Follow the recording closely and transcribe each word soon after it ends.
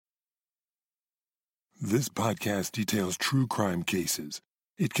This podcast details true crime cases.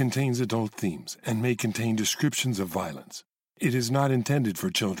 It contains adult themes and may contain descriptions of violence. It is not intended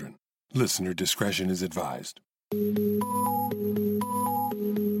for children. Listener discretion is advised.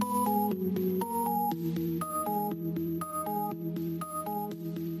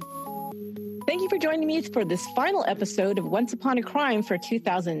 Thank you for joining me for this final episode of Once Upon a Crime for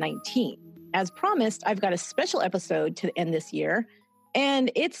 2019. As promised, I've got a special episode to end this year,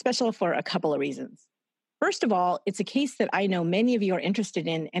 and it's special for a couple of reasons. First of all, it's a case that I know many of you are interested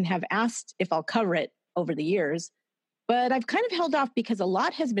in and have asked if I'll cover it over the years, but I've kind of held off because a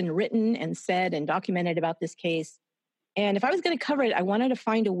lot has been written and said and documented about this case. And if I was going to cover it, I wanted to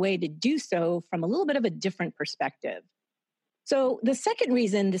find a way to do so from a little bit of a different perspective. So the second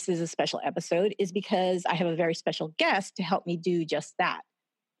reason this is a special episode is because I have a very special guest to help me do just that.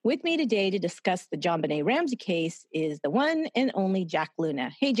 With me today to discuss the JonBenét Ramsey case is the one and only Jack Luna.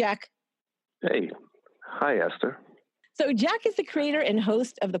 Hey, Jack. Hey. Hi, Esther. So Jack is the creator and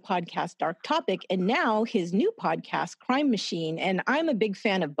host of the podcast Dark Topic, and now his new podcast, Crime Machine, and I'm a big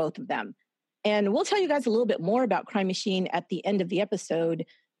fan of both of them. And we'll tell you guys a little bit more about Crime Machine at the end of the episode,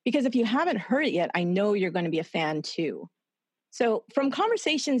 because if you haven't heard it yet, I know you're going to be a fan too. So from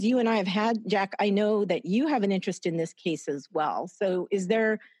conversations you and I have had, Jack, I know that you have an interest in this case as well. So is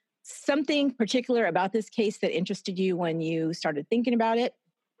there something particular about this case that interested you when you started thinking about it?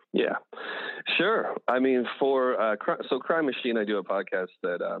 Yeah, sure. I mean, so Crime Machine, I do a podcast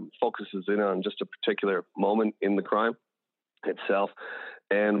that focuses in on just a particular moment in the crime itself.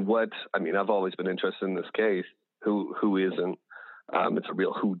 And I've always been interested in this case. Who isn't? It's a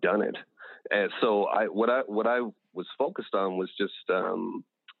real whodunit. And so what I was focused on was just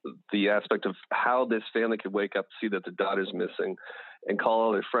the aspect of how this family could wake up, see that the daughter's missing, and call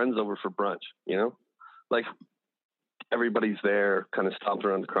all their friends over for brunch. You know, like. Everybody's there, kind of stomped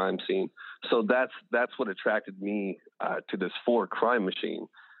around the crime scene. So that's what attracted me to this for Crime Machine,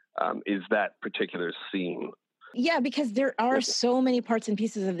 is that particular scene. Yeah, because there are so many parts and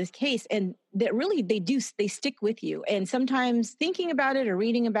pieces of this case, and that really they stick with you. And sometimes thinking about it or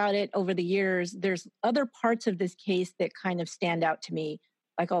reading about it over the years, there's other parts of this case that kind of stand out to me.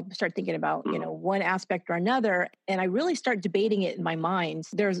 Like I'll start thinking about, one aspect or another, and I really start debating it in my mind.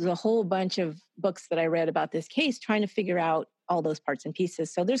 There's a whole bunch of books that I read about this case, trying to figure out all those parts and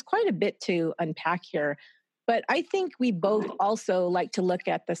pieces. So there's quite a bit to unpack here. But I think we both also like to look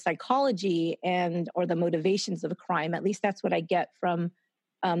at the psychology or the motivations of a crime. At least that's what I get from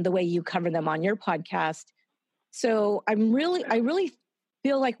the way you cover them on your podcast. So I really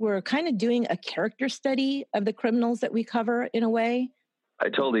feel like we're kind of doing a character study of the criminals that we cover in a way. I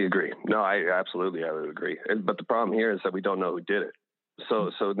totally agree. No, I would agree. But the problem here is that we don't know who did it.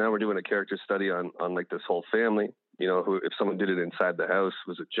 So now we're doing a character study on like this whole family. If someone did it inside the house,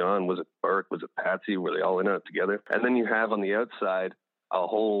 was it John? Was it Burke? Was it Patsy? Were they all in it together? And then you have on the outside a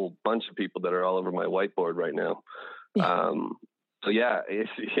whole bunch of people that are all over my whiteboard right now. I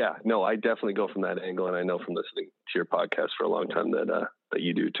definitely go from that angle, and I know from listening to your podcast for a long time that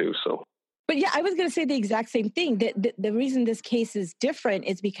you do too. So. But yeah, I was going to say the exact same thing. The reason this case is different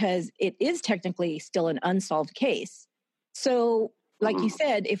is because it is technically still an unsolved case. So, like you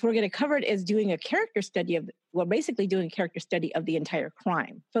said, if we're going to cover it as doing a character study we're basically doing a character study of the entire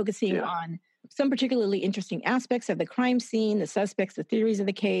crime, focusing on some particularly interesting aspects of the crime scene, the suspects, the theories of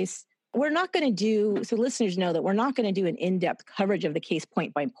the case. We're not going to do, so listeners know that we're not going to do an in-depth coverage of the case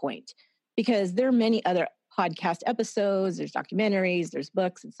point by point, because there are many other podcast episodes, there's documentaries, there's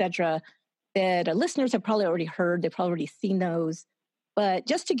books, etc., that listeners have probably already heard. They've probably already seen those. But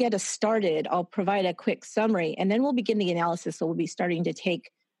just to get us started, I'll provide a quick summary, and then we'll begin the analysis. So we'll be starting to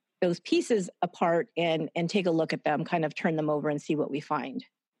take those pieces apart and take a look at them, kind of turn them over and see what we find.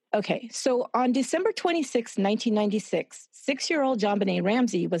 Okay, so on December 26, 1996, 6-year-old JonBenét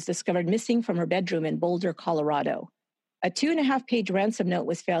Ramsey was discovered missing from her bedroom in Boulder, Colorado. A 2.5-page ransom note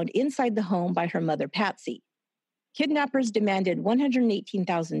was found inside the home by her mother, Patsy. Kidnappers demanded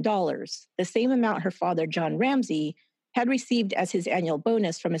 $118,000, the same amount her father, John Ramsey, had received as his annual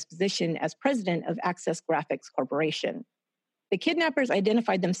bonus from his position as president of Access Graphics Corporation. The kidnappers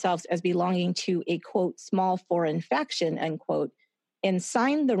identified themselves as belonging to a, quote, small foreign faction, unquote, and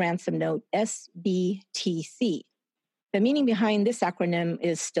signed the ransom note SBTC. The meaning behind this acronym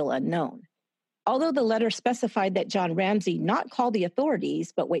is still unknown. Although the letter specified that John Ramsey not call the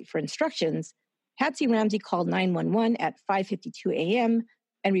authorities but wait for instructions, Patsy Ramsey called 911 at 5:52 a.m.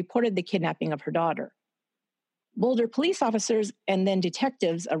 and reported the kidnapping of her daughter. Boulder police officers and then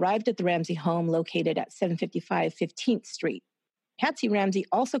detectives arrived at the Ramsey home located at 755 15th Street. Patsy Ramsey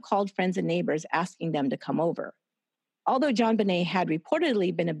also called friends and neighbors asking them to come over. Although JonBenét had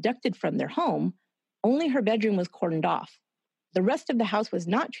reportedly been abducted from their home, Only her bedroom was cordoned off. The rest of the house was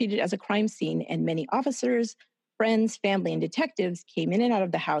not treated as a crime scene, and many officers, friends, family, and detectives came in and out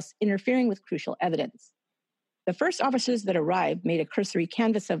of the house, interfering with crucial evidence. The first officers that arrived made a cursory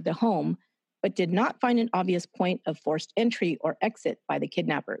canvass of the home, but did not find an obvious point of forced entry or exit by the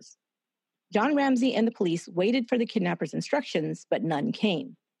kidnappers. John Ramsey and the police waited for the kidnappers' instructions, but none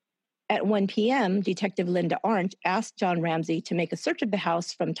came. At 1 p.m., Detective Linda Arndt asked John Ramsey to make a search of the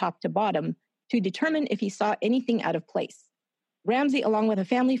house from top to bottom to determine if he saw anything out of place. Ramsey, along with a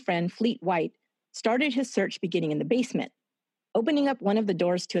family friend, Fleet White, started his search beginning in the basement. Opening up one of the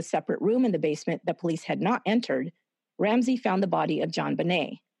doors to a separate room in the basement that police had not entered, Ramsey found the body of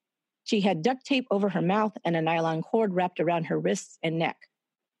JonBenét. She had duct tape over her mouth and a nylon cord wrapped around her wrists and neck.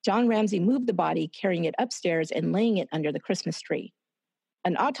 John Ramsey moved the body, carrying it upstairs and laying it under the Christmas tree.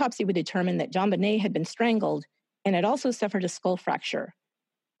 An autopsy would determine that JonBenét had been strangled and had also suffered a skull fracture.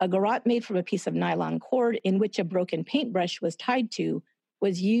 A garrote made from a piece of nylon cord in which a broken paintbrush was tied to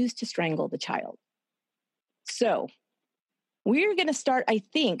was used to strangle the child. So, we're going to start, I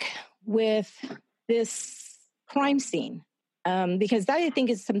think, with this crime scene, because that, I think,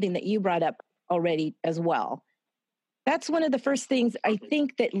 is something that you brought up already as well. That's one of the first things, I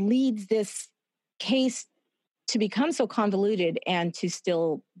think, that leads this case to become so convoluted and to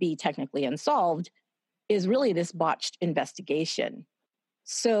still be technically unsolved is really this botched investigation.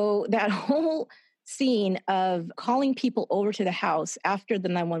 So that whole scene of calling people over to the house after the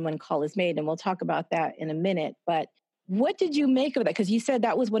 911 call is made, and we'll talk about that in a minute, but what did you make of that? Because you said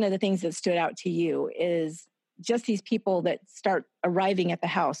that was one of the things that stood out to you, is just these people that start arriving at the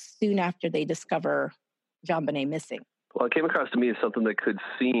house soon after they discover JonBenét missing. Well, it came across to me as something that could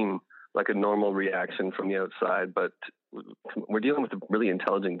seem like a normal reaction from the outside, but we're dealing with a really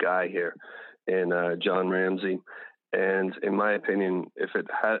intelligent guy here in John Ramsey. And in my opinion, if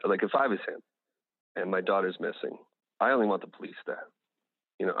I was him and my daughter's missing, I only want the police there.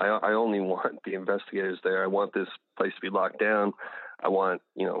 You know, I only want the investigators there. I want this place to be locked down. I want,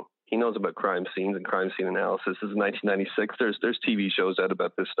 he knows about crime scenes and crime scene analysis. This is 1996. There's TV shows out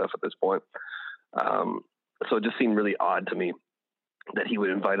about this stuff at this point. So it just seemed really odd to me that he would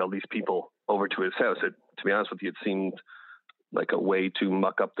invite all these people over to his house. To be honest with you, it seemed like a way to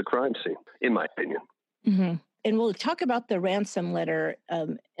muck up the crime scene, in my opinion. Mm-hmm. And we'll talk about the ransom letter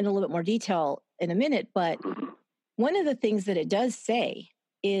in a little bit more detail in a minute. But one of the things that it does say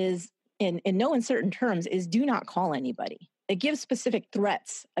is, in no uncertain terms, is do not call anybody. It gives specific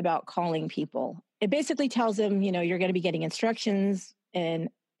threats about calling people. It basically tells them, you're going to be getting instructions and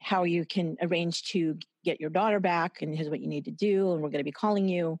how you can arrange to get your daughter back, and here's what you need to do, and we're going to be calling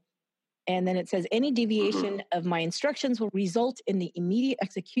you. And then it says, any deviation of my instructions will result in the immediate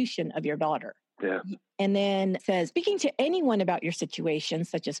execution of your daughter. Yeah. And then it says, speaking to anyone about your situation,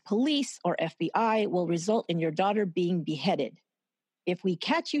 such as police or FBI, will result in your daughter being beheaded. If we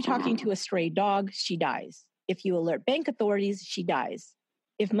catch you talking to a stray dog, she dies. If you alert bank authorities, she dies.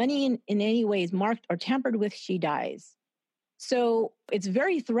 If money in any way is marked or tampered with, she dies. So it's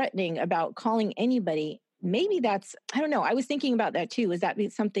very threatening about calling anybody. Maybe that's, I don't know. I was thinking about that too. Is that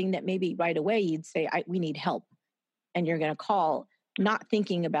something that maybe right away you'd say, we need help, and you're going to call, not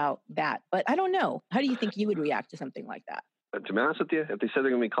thinking about that. But I don't know. How do you think you would react to something like that? To be honest with you, if they said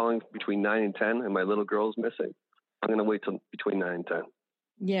they're going to be calling between 9 and 10 and my little girl's missing, I'm going to wait till between 9 and 10.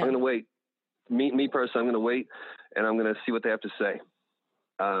 Yeah. I'm going to wait. Me personally, I'm going to wait, and I'm going to see what they have to say.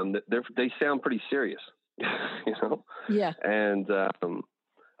 They sound pretty serious, Yeah. And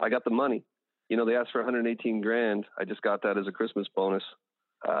I got the money. They asked for $118,000. I just got that as a Christmas bonus.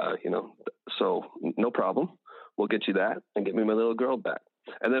 So no problem. We'll get you that and get me my little girl back.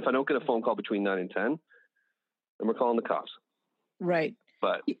 And then if I don't get a phone call between 9 and 10, then we're calling the cops. Right.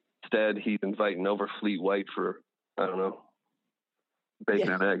 But instead, he's inviting over Fleet White for, I don't know,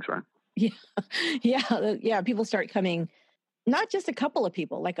 bacon and eggs, right? Yeah. People start coming, not just a couple of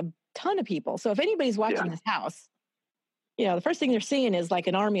people, like a ton of people. So if anybody's watching this house, the first thing they're seeing is like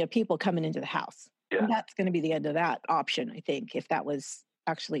an army of people coming into the house. Yeah. And that's going to be the end of that option, I think, if that was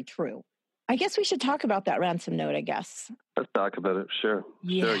actually true. I guess we should talk about that ransom note, I guess. Let's talk about it. Sure.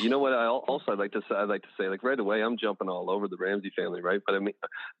 Yeah. Sure. You know what? I'd like to say, like right away, I'm jumping all over the Ramsey family, right? But I mean,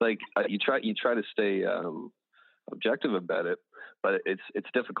 like you try to stay objective about it, but it's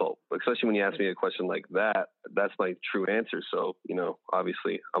difficult, especially when you ask me a question like that. That's my true answer. So,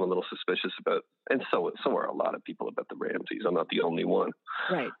 obviously I'm a little suspicious about, and so are a lot of people about the Ramseys. I'm not the only one.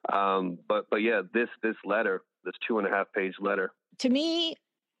 Right. But yeah, this letter, this 2.5-page letter, to me,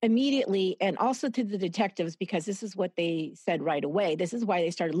 immediately, and also to the detectives, because this is what they said right away. This is why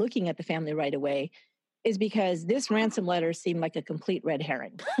they started looking at the family right away. is because this ransom letter seemed like a complete red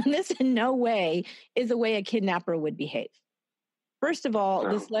herring. This in no way is the way a kidnapper would behave. First of all,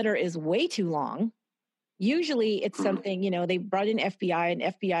 this letter is way too long. Usually it's something, they brought in FBI and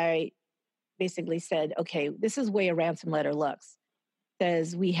FBI basically said, okay, this is the way a ransom letter looks.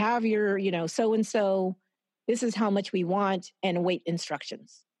 Says, we have your, so-and-so, this is how much we want, and await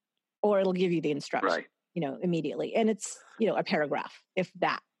instructions. Or it'll give you the instructions, immediately. And it's, a paragraph, if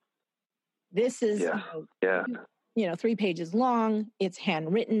that. This is, 3 pages long. It's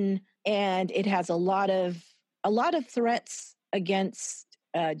handwritten, and it has a lot of threats against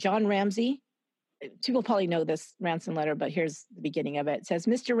John Ramsey. People probably know this ransom letter, but here's the beginning of it. It says,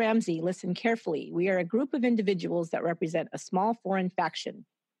 Mr. Ramsey, listen carefully. We are a group of individuals that represent a small foreign faction.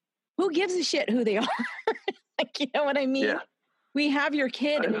 Who gives a shit who they are? Like, you know what I mean? Yeah. We have your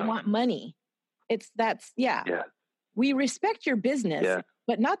kid and we want money. We respect your business,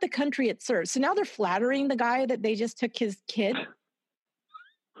 but not the country it serves. So now they're flattering the guy that they just took his kid.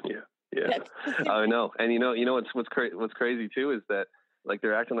 Yeah. I know. And you know what's crazy too is that, like,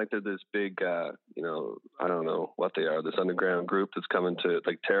 they're acting like they're this big, I don't know what they are, this underground group that's coming to,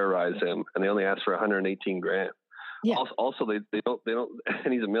 like, terrorize him, and they only ask for $118,000. Yeah. Also, they don't,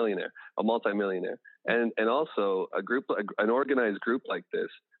 and he's a millionaire, a multimillionaire, and also an organized group like this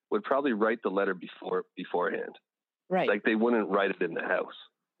would probably write the letter beforehand. Right. Like, they wouldn't write it in the house.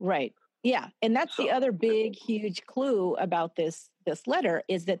 Right. Yeah, and that's the other big, huge clue about this letter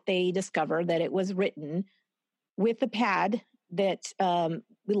is that they discover that it was written with a pad that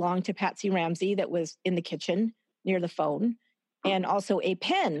belonged to Patsy Ramsey that was in the kitchen near the phone, and also a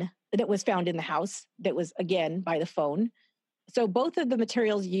pen that was found in the house that was, again, by the phone. So both of the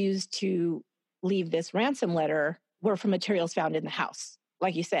materials used to leave this ransom letter were from materials found in the house.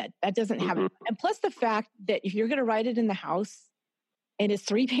 Like you said, that doesn't have it. And plus the fact that if you're going to write it in the house and it's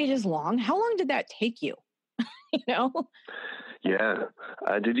 3 pages long, how long did that take you? Yeah.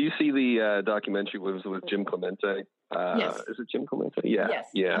 Did you see the documentary with Jim Clemente? Yes. Is it Jim Clemente? Yeah. Yes.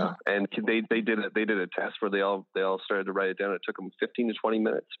 Yeah. Uh-huh. And they did a test where they all started to write it down. It took them 15 to 20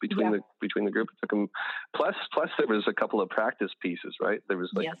 minutes between the group. It took them plus there was a couple of practice pieces, right? There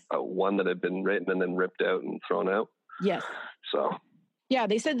was one that had been written and then ripped out and thrown out. Yes. So. Yeah,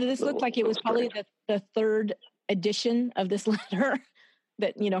 they said that this looked like it was probably the third edition of this letter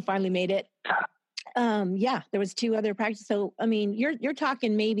that finally made it. There was 2 other practices. So I mean, you're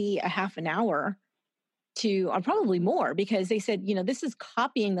talking maybe a half an hour or probably more, because they said, this is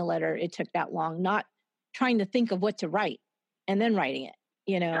copying the letter. It took that long, not trying to think of what to write and then writing it,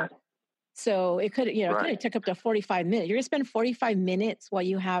 Yeah. So it could, it could have took up to 45 minutes. You're going to spend 45 minutes while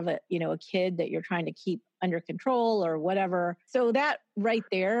you have a kid that you're trying to keep under control or whatever. So that right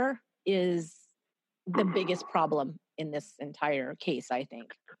there is the biggest problem in this entire case, I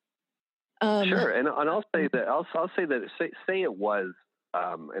think. Sure. And I'll say that, say it was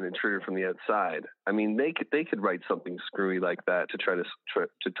an intruder from the outside. I mean, they could write something screwy like that to try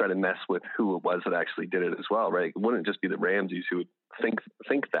to mess with who it was that actually did it as well, right? It wouldn't just be the Ramseys who would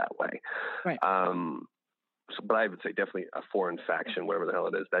think that way, right? But I would say definitely a foreign faction, whatever the hell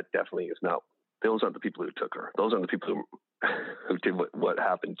it is. That definitely is not. Those aren't the people who took her. Those aren't the people who did what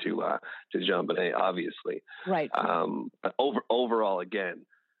happened to JonBenét, obviously, right? But overall, again,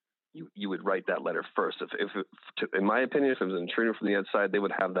 you would write that letter first. In my opinion, if it was an intruder from the outside, they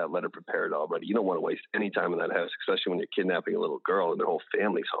would have that letter prepared already. You don't want to waste any time in that house, especially when you're kidnapping a little girl and their whole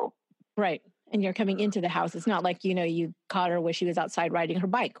family's home. Right. And you're coming into the house. It's not like, you caught her where she was outside riding her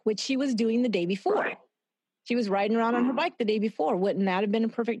bike, which she was doing the day before. Right. She was riding around on her bike the day before. Wouldn't that have been a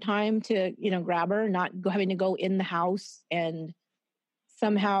perfect time to, grab her, not having to go in the house and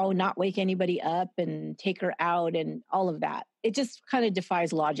somehow not wake anybody up and take her out and all of that? It just kind of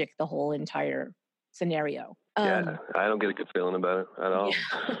defies logic, the whole entire scenario. I don't get a good feeling about it at all.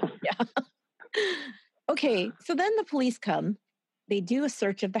 Yeah. Okay, so then the police come. They do a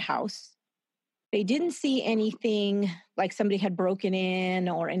search of the house. They didn't see anything like somebody had broken in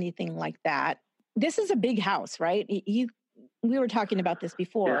or anything like that. This is a big house, right? We were talking about this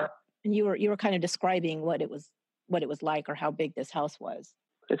before, and you were kind of describing what it was like or how big this house was.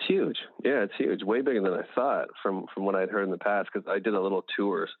 It's huge. Yeah, it's huge. Way bigger than I thought from what I'd heard in the past, because I did a little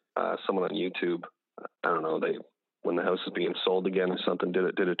tour. Someone on YouTube, I don't know, when the house was being sold again or something,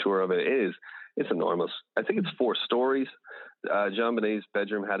 did a tour of it. It's enormous. I think it's 4 stories. JonBenét's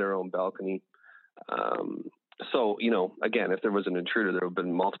bedroom had her own balcony. So, again, if there was an intruder, there would have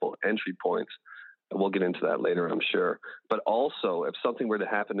been multiple entry points. And we'll get into that later, I'm sure. But also, if something were to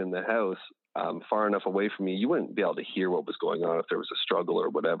happen in the house far enough away from you, you wouldn't be able to hear what was going on if there was a struggle or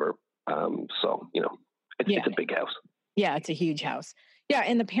whatever. It's a big house. Yeah, it's a huge house. Yeah,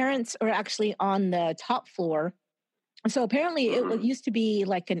 and the parents are actually on the top floor. So apparently it used to be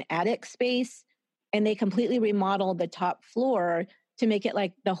like an attic space, and they completely remodeled the top floor to make it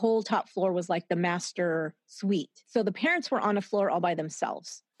like the whole top floor was like the master suite. So the parents were on a floor all by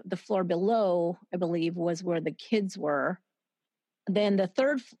themselves. The floor below, I believe, was where the kids were. Then the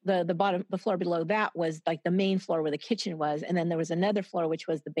bottom, the floor below that was like the main floor where the kitchen was. And then there was another floor, which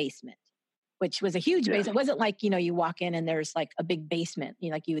was the basement, which was a huge basement. It wasn't like, you walk in and there's like a big basement,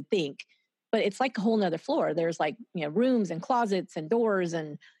 like you would think, but it's like a whole nother floor. There's like, rooms and closets and doors.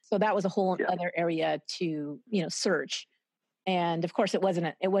 And so that was a whole other area to, search. And of course it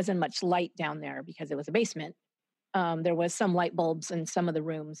wasn't much light down there because it was a basement. There was some light bulbs in some of the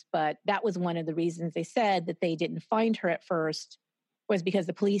rooms, but that was one of the reasons they said that they didn't find her at first, was because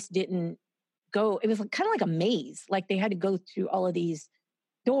the police didn't go. It was kind of like a maze. Like they had to go through all of these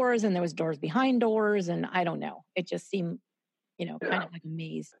doors, and there was doors behind doors. And I don't know. It just seemed, kind of like a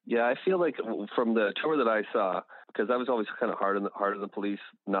maze. Yeah, I feel like from the tour that I saw, because I was always kind of hard on the police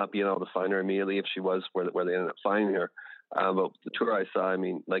not being able to find her immediately if she was where they ended up finding her. But the tour I saw, I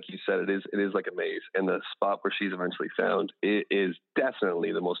mean, like you said, it is like a maze, and the spot where she's eventually found, it is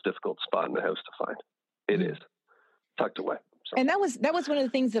definitely the most difficult spot in the house to find. It is tucked away. So. And that was one of the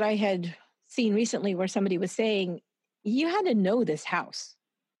things that I had seen recently, where somebody was saying you had to know this house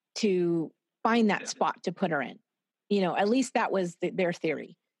to find that spot to put her in. At least that was their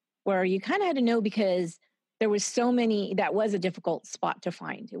theory, where you kind of had to know, because there was so many. That was a difficult spot to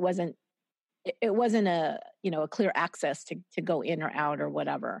find. It wasn't a clear access to go in or out or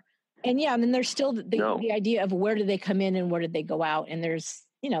whatever. And then there's still the idea of where did they come in and where did they go out. And there's,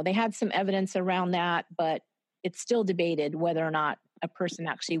 they had some evidence around that, but it's still debated whether or not a person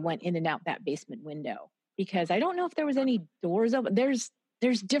actually went in and out that basement window, because I don't know if there was any doors open. There's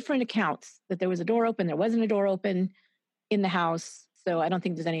different accounts that there was a door open. There wasn't a door open in the house. So I don't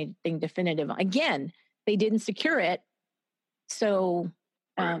think there's anything definitive. Again, they didn't secure it. So,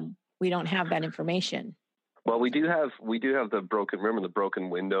 we don't have that information. Well, we do have the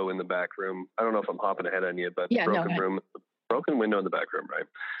broken window in the back room. I don't know if I'm hopping ahead on you, but broken window in the back room,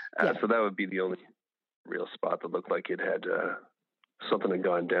 right? So that would be the only real spot that looked like it had something had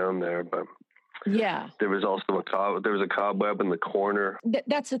gone down there. But there was also a cobweb in the corner.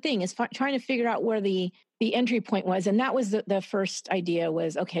 That's the thing, is trying to figure out where the entry point was. And that was the first idea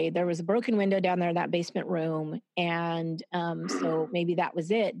was, okay, there was a broken window down there in that basement room. And so maybe that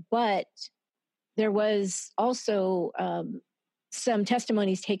was it. But there was also some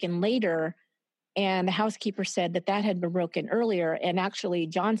testimonies taken later, and the housekeeper said that had been broken earlier. And actually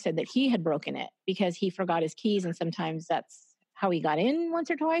John said that he had broken it because he forgot his keys. And sometimes that's how he got in once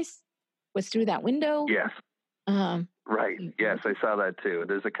or twice, was through that window. Yes. Right. Yes, I saw that too.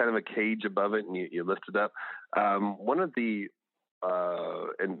 There's a kind of a cage above it, and you lift it up. One of the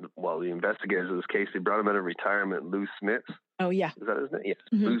the investigators of this case, they brought him out of retirement, Lou Smith. Oh yeah, is that his name?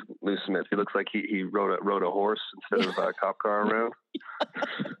 Yes, Lou Smith. He looks like he rode a horse instead of a cop car around.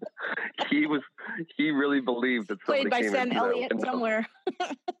 He really believed that somebody played by came Sam Elliott somewhere.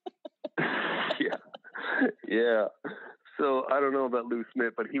 Yeah. So I don't know about Lou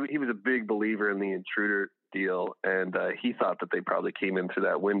Smith, but he was a big believer in the intruder deal, and he thought that they probably came in through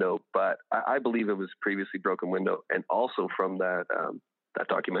that window. But I believe it was previously broken window, and also from that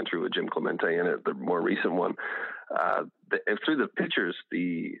documentary with Jim Clemente in it, the more recent one. Through the pictures,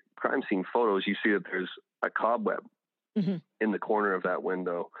 the crime scene photos, you see that there's a cobweb in the corner of that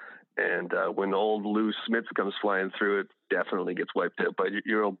window. And when old Lou Smith comes flying through, it definitely gets wiped out by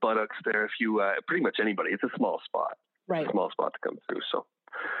your old buttocks there. If you, pretty much anybody, it's a small spot. Right. A small spot to come through. So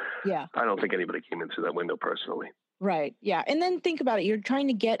I don't think anybody came in through that window personally. Right. Yeah. And then think about it. You're trying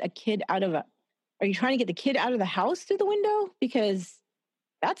to get are you trying to get the kid out of the house through the window? Because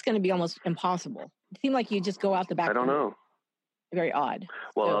that's going to be almost impossible. It seemed like you just go out the back. I don't know. Very odd.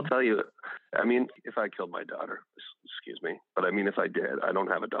 Well, I'll tell you, I mean, if I killed my daughter, excuse me, but I mean, if I did, I don't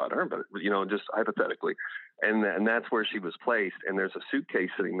have a daughter, but just hypothetically, and that's where she was placed. And there's a suitcase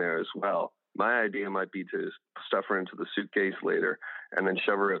sitting there as well. My idea might be to stuff her into the suitcase later and then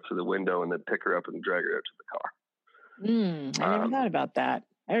shove her up to the window and then pick her up and drag her out to the car. I never thought about that.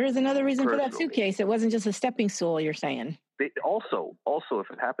 There is another reason for that suitcase. It wasn't just a stepping stool, you're saying. Also, if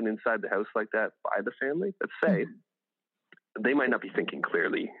it happened inside the house like that by the family, let's say, they might not be thinking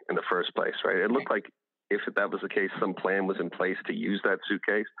clearly in the first place, right? It looked like if that was the case, some plan was in place to use that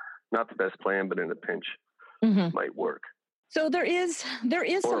suitcase. Not the best plan, but in a pinch might work. So there is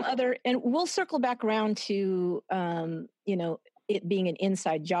some other, and we'll circle back around to, it being an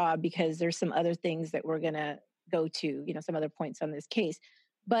inside job, because there's some other things that we're going to go to, some other points on this case.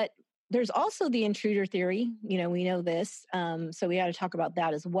 But there's also the intruder theory. We know this. So we got to talk about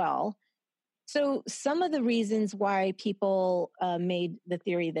that as well. So some of the reasons why people made the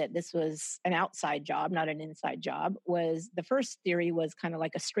theory that this was an outside job, not an inside job, was the first theory was kind of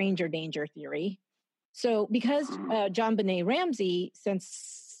like a stranger danger theory. So because JonBenét Ramsey,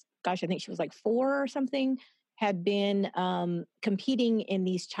 since, I think she was like 4 or something, had been competing in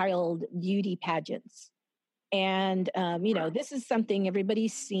these child beauty pageants. And, this is something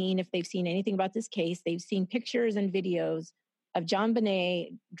everybody's seen. If they've seen anything about this case, they've seen pictures and videos of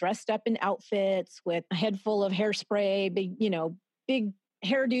JonBenét dressed up in outfits with a head full of hairspray, big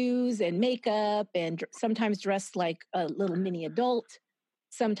hairdos and makeup, and sometimes dressed like a little mini adult,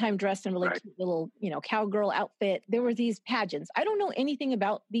 sometimes dressed in a really cute little, cowgirl outfit. There were these pageants. I don't know anything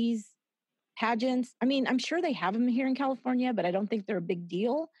about these pageants. I mean, I'm sure they have them here in California, but I don't think they're a big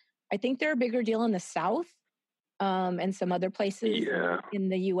deal. I think they're a bigger deal in the South and some other places in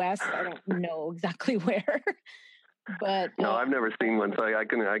the U.S. I don't know exactly where. But no, I've never seen one, so I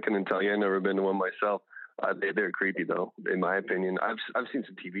couldn't tell you. I've never been to one myself. They're creepy, though, in my opinion. I've seen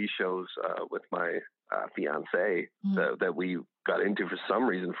some TV shows with my fiance that we got into for some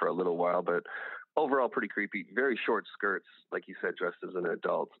reason for a little while, but overall pretty creepy. Very short skirts, like you said, dressed as an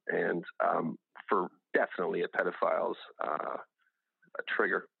adult, and for definitely a pedophile's a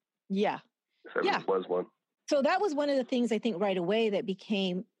trigger. Yeah, so it was one. So that was one of the things I think right away that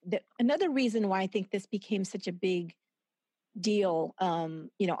became another reason why I think this became such a big deal, on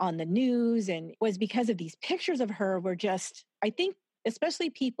the news, and was because of these pictures of her were just, I think, especially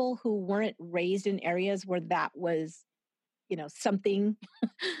people who weren't raised in areas where that was, something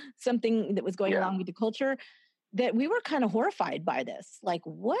that was going along with the culture, that we were kind of horrified by this. Like,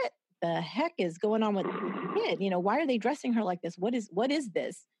 what the heck is going on with the kid? Why are they dressing her like this? What is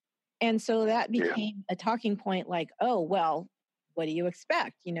this? And so that became a talking point, like, oh, well, what do you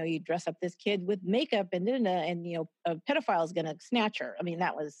expect? You dress up this kid with makeup and a pedophile is going to snatch her. I mean,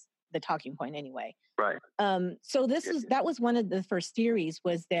 that was the talking point anyway. Right. So that was one of the first theories,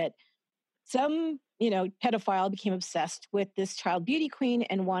 was that some, pedophile became obsessed with this child beauty queen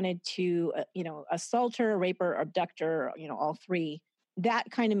and wanted to, assault her, rape her, abduct her, all three.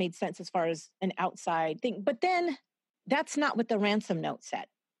 That kind of made sense as far as an outside thing. But then that's not what the ransom note said.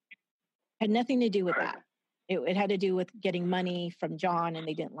 Had nothing to do with that. It had to do with getting money from John, and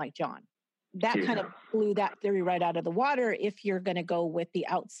they didn't like John. That kind of blew that theory right out of the water if you're going to go with the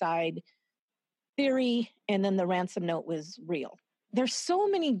outside theory, and then the ransom note was real. There's so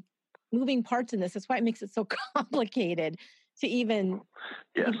many moving parts in this. That's why it makes it so complicated to even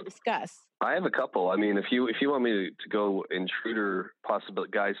discuss. I have a couple. I mean, if you want me to go intruder possible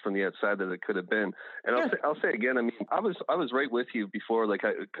guys from the outside that it could have been, and I'll say again. I mean, I was right with you before. Like,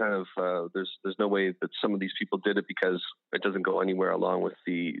 I kind of there's no way that some of these people did it because it doesn't go anywhere along with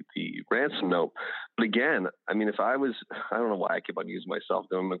the ransom note. But again, I mean, if I don't know why I keep on using myself.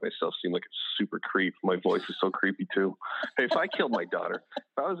 Don't make myself seem like a super creep. My voice is so creepy too. Hey, if I killed my daughter,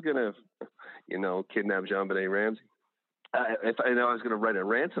 if I was gonna, kidnap JonBenét Ramsey, if I was going to write a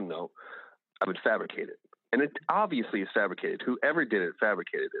ransom note, I would fabricate it. And it obviously is fabricated. Whoever did it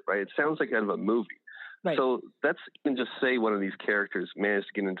fabricated it, right? It sounds like out of a movie. Right. So that's even just say one of these characters managed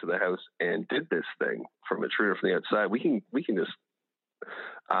to get into the house and did this thing from a intruder from the outside. We can just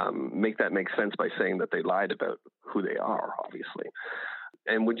make that make sense by saying that they lied about who they are, obviously.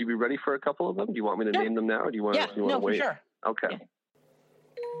 And would you be ready for a couple of them? Do you want me to name them now, or do you want to wait? For sure. Okay.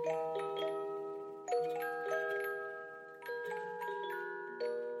 Yeah.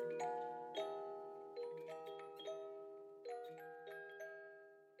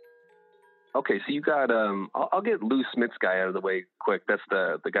 Okay, so you got I'll get Lou Smith's guy out of the way quick. That's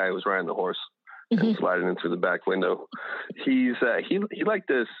the guy who was riding the horse and sliding in through the back window. He's he liked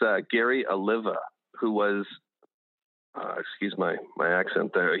this Gary Oliva, who was excuse my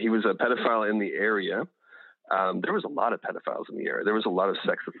accent there. He was a pedophile in the area. There was a lot of pedophiles in the area. There was a lot of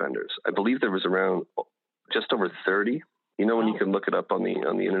sex offenders. I believe there was around just over 30. When you can look it up on the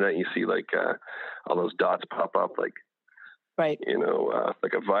internet, you see like all those dots pop up, like. Right.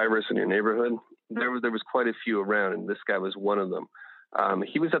 Like a virus in your neighborhood. There was quite a few around, and this guy was one of them.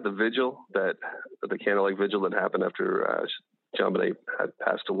 He was at the candlelight vigil that happened after JonBenét had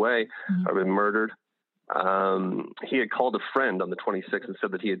passed away or been murdered. He had called a friend on the 26th and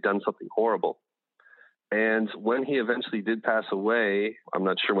said that he had done something horrible. And when he eventually did pass away, I'm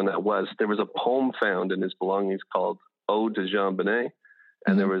not sure when that was, there was a poem found in his belongings called Ode to JonBenét,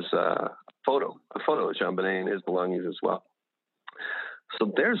 and there was a photo of JonBenét and his belongings as well.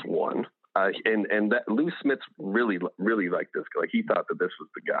 So there's one, and that Lou Smith really liked this guy. Like, he thought that this was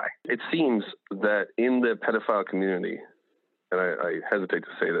the guy. It seems that in the pedophile community, and I hesitate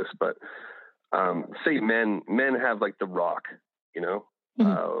to say this, but say men have like The Rock, you know,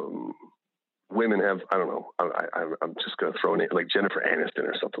 women have, I don't know, I'm just going to throw in like Jennifer Aniston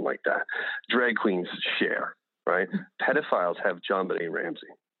or something like that. Drag queens share, right? Pedophiles have JonBenet Ramsey.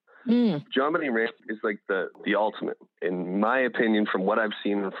 JonBenet Ramsey is like the ultimate, in my opinion, from what I've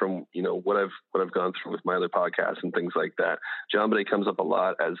seen and from, you know, what I've gone through with my other podcasts and things like that. JonBenet comes up a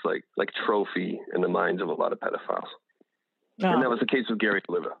lot as like trophy in the minds of a lot of pedophiles. And that was the case with Gary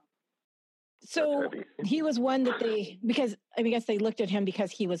Oliva. So he was one that because I guess they looked at him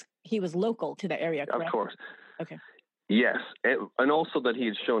because he was local to the area, correct? Of course. Okay. Yes, and also that he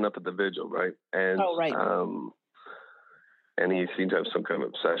had shown up at the vigil, right? And right. And he seemed to have some kind of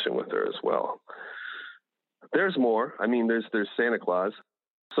obsession with her as well. There's more. I mean, there's Santa Claus.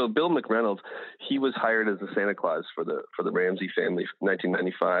 So Bill McReynolds, he was hired as the Santa Claus for the Ramsey family,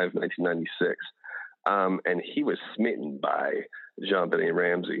 1995, 1996. And he was smitten by JonBenet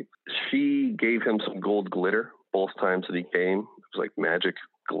Ramsey. She gave him some gold glitter both times that he came. It was like magic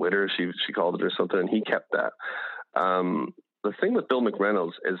glitter, she called it, or something, and he kept that. The thing with Bill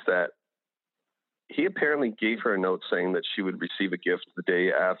McReynolds is that he apparently gave her a note saying that she would receive a gift the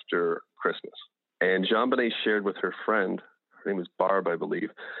day after Christmas. And JonBenet shared with her friend, her name was Barb, I believe,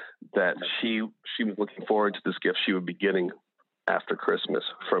 that she was looking forward to this gift she would be getting after Christmas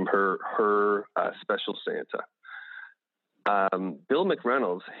from her special Santa. Bill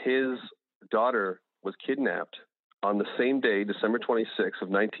McReynolds, his daughter was kidnapped on the same day, December 26th of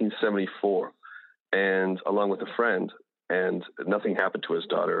 1974, and along with a friend, and nothing happened to his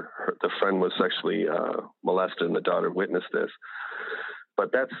daughter. The friend was sexually molested, and the daughter witnessed this.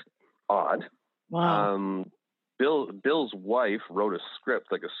 But that's odd. Wow. Bill's wife wrote a script,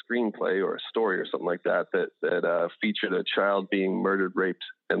 like a screenplay or a story or something like that featured a child being murdered, raped,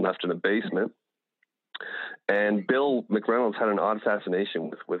 and left in a basement. And Bill McReynolds had an odd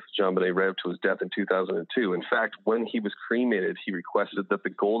fascination with JonBenet Ramsey to his death in 2002. In fact, when he was cremated, he requested that the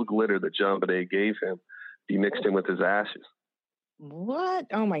gold glitter that JonBenet gave him be mixed in with his ashes. What?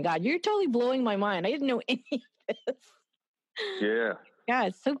 Oh my God, you're totally blowing my mind. I didn't know any of this. Yeah. Yeah,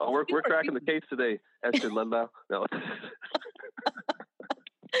 it's so. Oh, we're cracking the case today, Esther Lundau. No.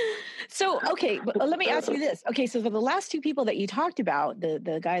 So, okay, but let me ask you this. Okay, so for the last two people that you talked about,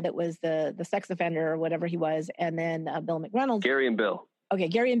 the guy that was the sex offender or whatever he was, and then Bill McReynolds. Gary and Bill. Okay,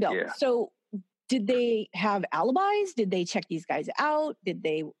 Gary and Bill. Yeah. So did they have alibis? Did they check these guys out? Did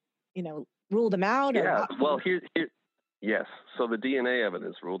they, rule them out? Yeah, well, yes. So the DNA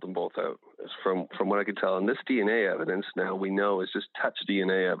evidence ruled them both out, from what I could tell. And this DNA evidence now we know is just touch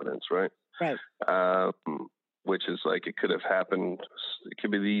DNA evidence, right? Right. Which is like, it could have happened. It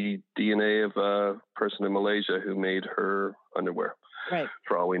could be the DNA of a person in Malaysia who made her underwear, right?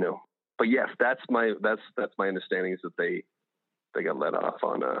 For all we know. But yes, that's my understanding, is that they got let off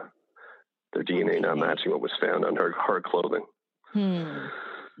on their DNA not matching what was found on her clothing.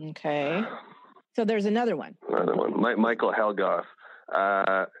 Okay. So there's another one. Michael Helgoff,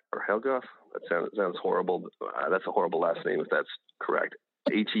 or Helgoff. That sounds horrible. That's a horrible last name if that's correct.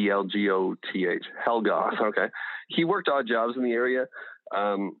 Helgoth. Helgoth. Okay. He worked odd jobs in the area.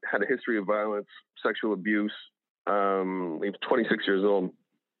 Had a history of violence, sexual abuse. He was 26 years old.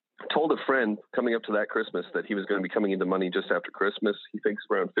 Told a friend coming up to that Christmas that he was going to be coming into money just after Christmas. He thinks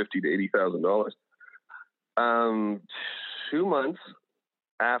around $50,000 to $80,000. 2 months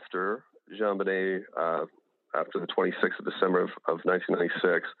after JonBenet, after the 26th of December of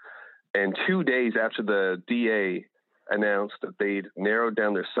 1996, and 2 days after the DA announced that they'd narrowed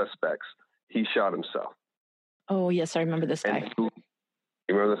down their suspects, he shot himself. Oh, yes, I remember this guy. You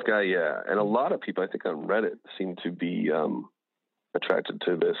remember this guy? Yeah. And a lot of people, I think, on Reddit seem to be attracted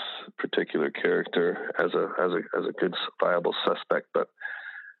to this particular character as a good, viable suspect. But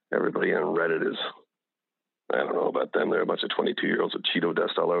everybody on Reddit is, I don't know about them. They're a bunch of 22-year-olds with Cheeto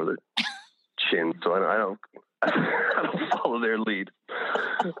dust all over their chin. So I don't follow their lead.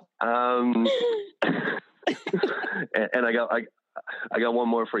 And I got one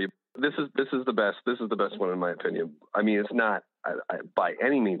more for you. This is the best. This is the best one in my opinion. I mean, it's not by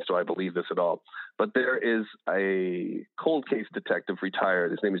any means do I believe this at all. But there is a cold case detective,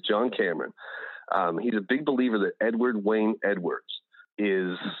 retired. His name is John Cameron. He's a big believer that Edward Wayne Edwards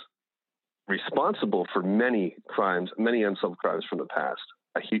is responsible for many crimes, many unsolved crimes from the past.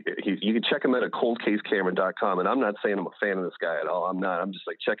 You can check him out at coldcasecameron.com. And I'm not saying I'm a fan of this guy at all. I'm not. I'm just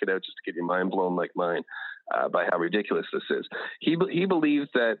like, check it out just to get your mind blown like mine by how ridiculous this is. He believes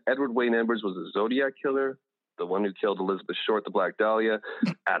that Edward Wayne Edwards was a Zodiac killer, the one who killed Elizabeth Short, the Black Dahlia,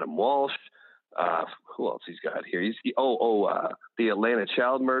 Adam Walsh. Who else he's got here? The Atlanta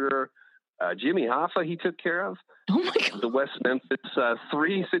child murderer, Jimmy Hoffa he took care of. Oh my God. The West Memphis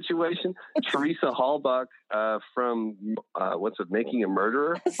 3 situation. Teresa Hallbach from Making a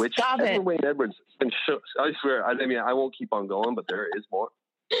Murderer, which Edward Wayne Edwards has been I swear, I mean, I won't keep on going, but there is more.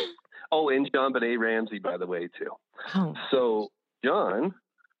 Oh, and JonBenet Ramsey, by the way, too. Oh. So John,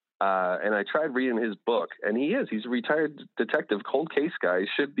 and I tried reading his book, and he's a retired detective, cold case guy. He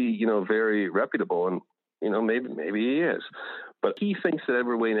should be, very reputable, and maybe he is. But he thinks that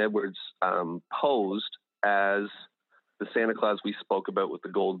Edward Wayne Edwards posed as the Santa Claus we spoke about with the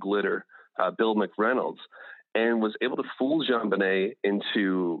gold glitter, Bill McReynolds, and was able to fool JonBenet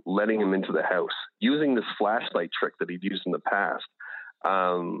into letting him into the house using this flashlight trick that he'd used in the past,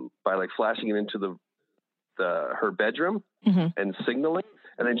 by like flashing it into her bedroom and signaling.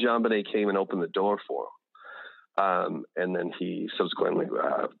 And then JonBenet came and opened the door for him. And then he subsequently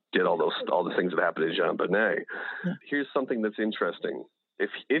did all the things that happened to JonBenet. Yeah. Here's something that's interesting.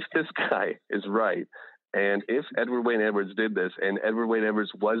 If this guy is right, and if Edward Wayne Edwards did this, and Edward Wayne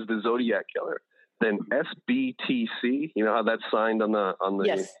Edwards was the Zodiac killer, then SBTC, you know how that's signed on the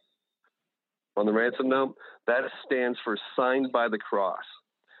yes. on the ransom note? That stands for Signed by the Cross,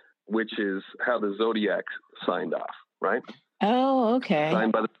 which is how the Zodiac signed off, right? Oh, okay.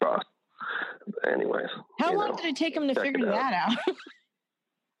 Signed by the Cross. Anyways. How long did it take him to figure that out?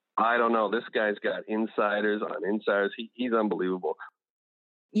 I don't know. This guy's got insiders on insiders. He's unbelievable.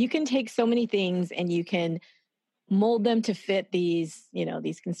 You can take so many things and you can mold them to fit these,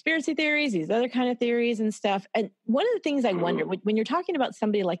 these conspiracy theories, these other kind of theories and stuff. And one of the things I wonder, when you're talking about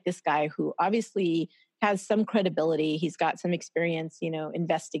somebody like this guy who obviously has some credibility, he's got some experience,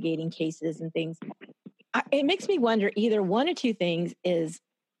 investigating cases and things. It makes me wonder either one or two things is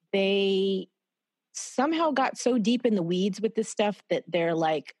they somehow got so deep in the weeds with this stuff that they're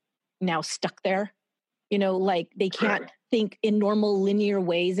like now stuck there, like they can't think in normal linear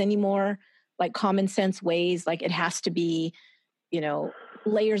ways anymore, like common sense ways. Like it has to be,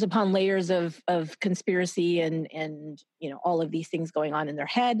 layers upon layers of conspiracy and all of these things going on in their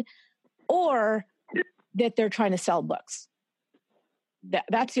head, or that they're trying to sell books.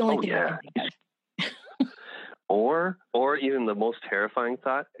 That's the only thing I can think of. Or even the most terrifying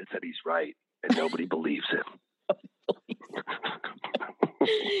thought is that he's right and nobody believes him.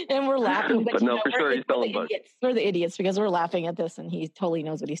 And we're laughing, but no, for sure he's selling books. We're the idiots because we're laughing at this and he totally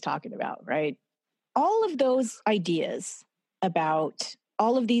knows what he's talking about, right? All of those ideas about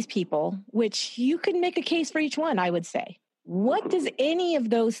all of these people, which you can make a case for each one, I would say. What does any of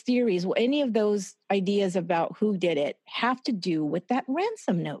those theories, any of those ideas about who did it have to do with that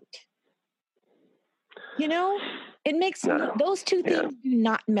ransom note? It makes those two things do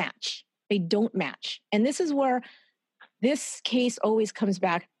not match. They don't match. And this is where this case always comes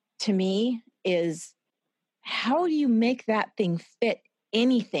back to me is how do you make that thing fit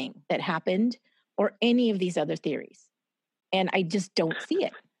anything that happened or any of these other theories? And I just don't see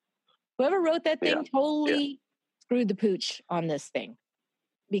it. Whoever wrote that thing totally screwed the pooch on this thing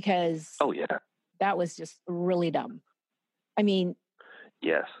because that was just really dumb. I mean,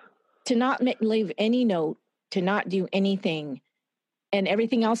 yes, to not leave any note, to not do anything, and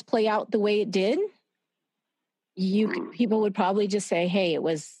everything else play out the way it did, people would probably just say, hey, it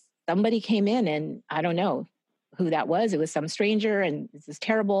was somebody came in and I don't know who that was. It was some stranger and this is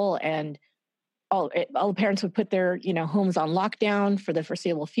terrible. And all the parents would put their, homes on lockdown for the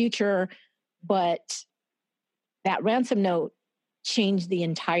foreseeable future. But that ransom note changed the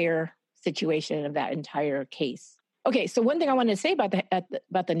entire situation of that entire case. Okay, so one thing I wanted to say about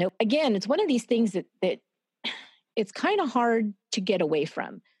the note, again, it's one of these things that it's kind of hard to get away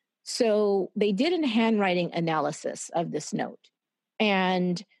from. So they did a handwriting analysis of this note,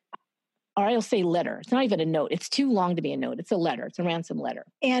 or I'll say letter. It's not even a note. It's too long to be a note. It's a letter. It's a ransom letter.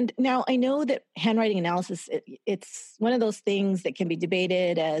 And now I know that handwriting analysis, it's one of those things that can be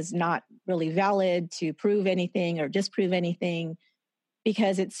debated as not really valid to prove anything or disprove anything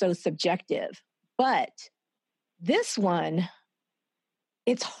because it's so subjective. But this one,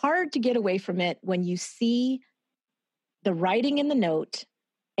 it's hard to get away from it when you see the writing in the note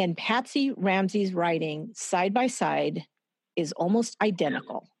and Patsy Ramsey's writing side by side is almost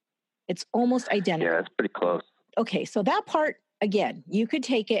identical. It's almost identical. Yeah, it's pretty close. Okay, so that part, again, you could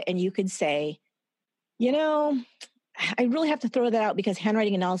take it and you could say, I really have to throw that out because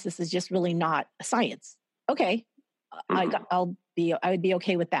handwriting analysis is just really not a science. Okay, I would be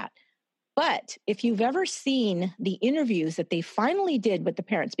okay with that. But if you've ever seen the interviews that they finally did with the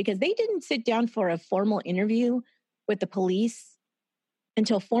parents, because they didn't sit down for a formal interview with the police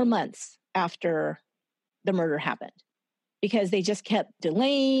until 4 months after the murder happened, because they just kept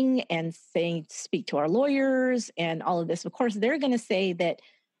delaying and saying, speak to our lawyers and all of this. Of course, they're going to say that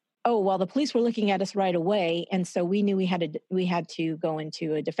oh, well, the police were looking at us right away, and so we knew we had to go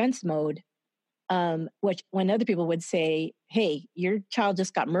into a defense mode. Which when other people would say, hey, your child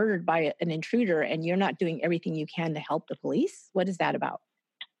just got murdered by an intruder and you're not doing everything you can to help the police. What is that about?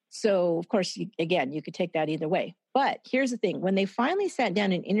 So, of course, you could take that either way. But here's the thing. When they finally sat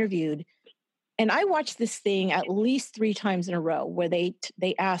down and interviewed, and I watched this thing at least 3 times in a row where they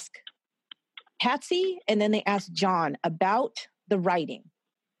ask Patsy and then they ask John about the writing.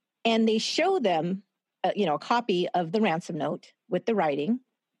 And they show them, a copy of the ransom note with the writing.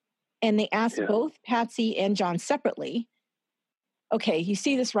 And they ask both Patsy and John separately, okay, you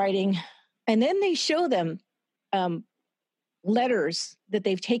see this writing. And then they show them letters that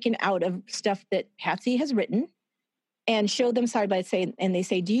they've taken out of stuff that Patsy has written and show them side by side. And they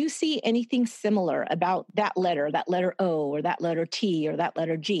say, do you see anything similar about that letter O or that letter T or that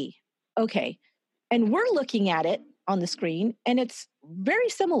letter G? Okay. And we're looking at it on the screen and it's very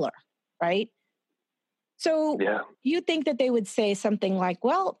similar, right? So you think that they would say something like,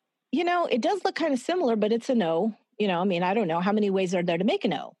 well, it does look kind of similar, but it's a no. I don't know. How many ways are there to make a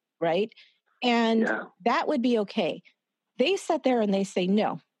no, right? And that would be okay. They sit there and they say,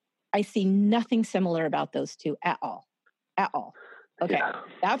 no, I see nothing similar about those two at all. At all. Okay.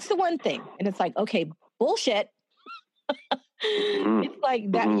 That's the one thing. And it's like, okay, bullshit. It's like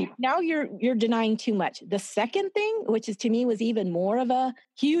that. Now you're denying too much. The second thing, which is to me was even more of a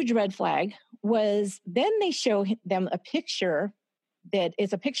huge red flag, was then they show them a picture that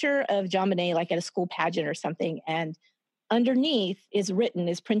is a picture of JonBenét like at a school pageant or something. And underneath is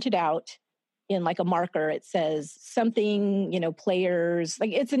printed out in like a marker. It says something, players,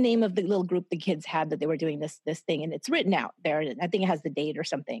 like it's the name of the little group the kids had that they were doing this thing. And it's written out there. I think it has the date or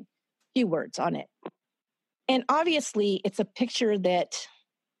something, few words on it. And obviously it's a picture that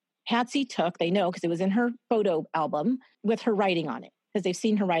Patsy took, they know, because it was in her photo album with her writing on it. Because they've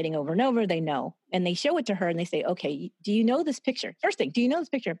seen her writing over and over, they know. And they show it to her and they say, okay, do you know this picture? First thing, do you know this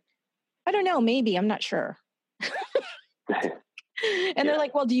picture? I don't know, maybe, I'm not sure. And they're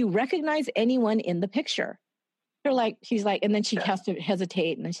like, well, do you recognize anyone in the picture? She's like, and then she has to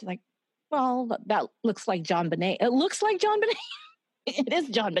hesitate. And then she's like, well, that looks like JonBenét. It looks like JonBenét. It is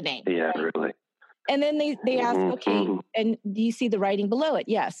JonBenét. Yeah, really. And then they ask, okay, and do you see the writing below it?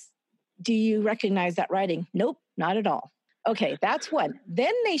 Yes. Do you recognize that writing? Nope, not at all. Okay, that's one.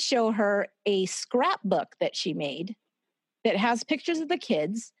 Then they show her a scrapbook that she made that has pictures of the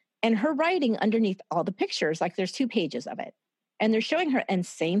kids and her writing underneath all the pictures. Like there's 2 pages of it. And they're showing her, and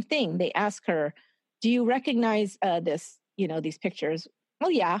same thing. They ask her, do you recognize this, these pictures?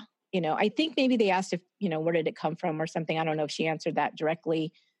 Well, yeah. I think maybe they asked if, where did it come from or something. I don't know if she answered that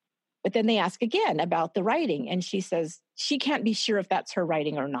directly. But then they ask again about the writing. And she says she can't be sure if that's her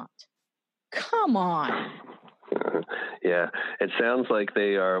writing or not. Come on. Yeah, it sounds like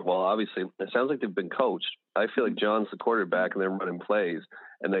they are, well, obviously, it sounds like they've been coached. I feel like John's the quarterback and they're running plays.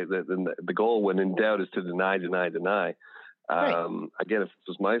 And the goal, when in doubt, is to deny. Right. Again, if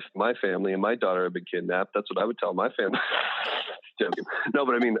this was my family and my daughter had been kidnapped, that's what I would tell my family. Joking. No,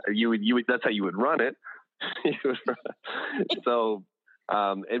 but I mean, you would, that's how you would run it. So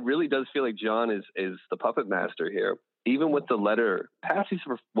it really does feel like John is the puppet master here. Even with the letter, Patsy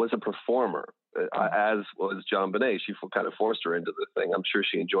was a performer, as was JonBenét. She kind of forced her into the thing. I'm sure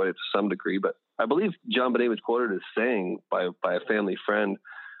she enjoyed it to some degree, but I believe JonBenét was quoted as saying by a family friend,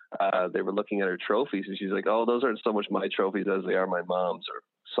 they were looking at her trophies, and she's like, "Oh, those aren't so much my trophies as they are my mom's," or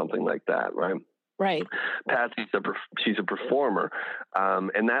something like that, right? Right. Patsy's she's a performer,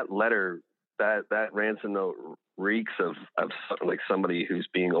 and that letter, that ransom note reeks of like somebody who's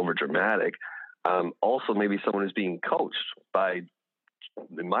being over dramatic. Also, maybe someone who's being coached by,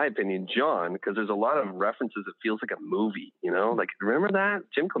 in my opinion, John, because there's a lot of references. It feels like a movie, like, remember that?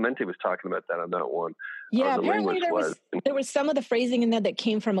 Jim Clemente was talking about that on that one. Yeah, apparently there was some of the phrasing in there that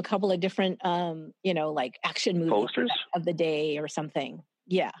came from a couple of different, like action movies posters of the day or something.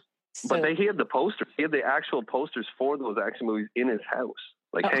 Yeah. So, but he had the posters. He had the actual posters for those action movies in his house,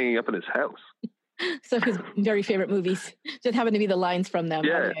 like hanging up in his house. So his very favorite movies just happened to be the lines from them.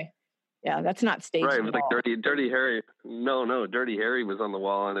 Yeah. Okay. Yeah, that's not staged. Right, it was like Dirty Harry. No, Dirty Harry was on the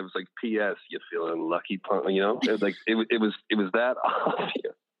wall, and it was like, "P.S. You feeling lucky, punk?" It was like it was that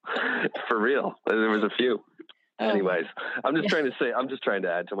obvious for real. There was a few. Anyways, I'm just trying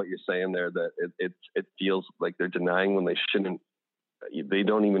to add to what you're saying there, that it feels like they're denying when they shouldn't. They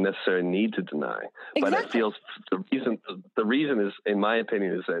don't even necessarily need to deny. Exactly. But it feels the reason is, in my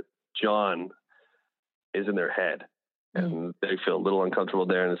opinion, is that John is in their head. And they feel a little uncomfortable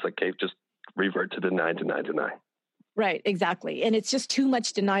there, and it's like, okay, just revert to deny. Right, exactly. And it's just too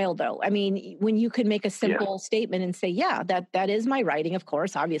much denial though. I mean, when you could make a simple statement and say, yeah, that is my writing, of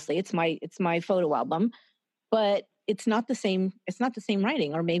course, obviously it's my photo album, but it's not the same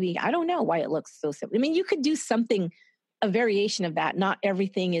writing, or maybe I don't know why it looks so simple. I mean, you could do something, a variation of that. Not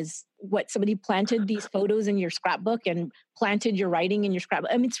everything is what somebody planted these photos in your scrapbook and planted your writing in your scrapbook.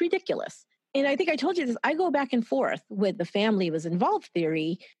 I mean, it's ridiculous. And I think I told you this, I go back and forth with the family was involved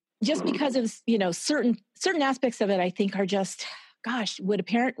theory just because of, certain aspects of it I think are just, gosh, would a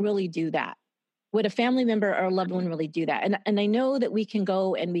parent really do that? Would a family member or a loved one really do that? And I know that we can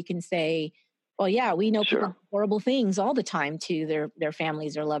go and we can say, well, yeah, we know people do horrible things all the time to their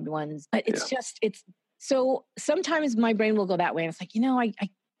families or loved ones, but it's so sometimes my brain will go that way. And it's like, I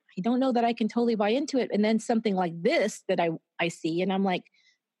don't know that I can totally buy into it. And then something like this that I see, and I'm like,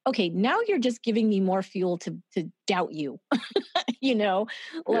 okay, now you're just giving me more fuel to doubt you,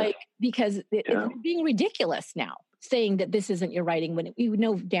 because it's being ridiculous now, saying that this isn't your writing when you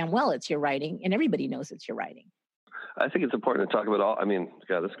know damn well it's your writing and everybody knows it's your writing. I think it's important to talk about all, I mean,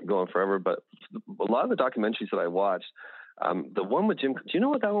 God, this could go on forever, but a lot of the documentaries that I watched, the one with Jim, do you know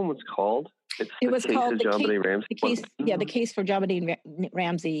what that one was called? It was called JonBenet Ramsey. The case for JonBenet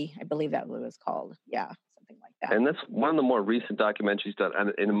Ramsey, I believe that was called. Yeah, something like that. And that's one of the more recent documentaries done,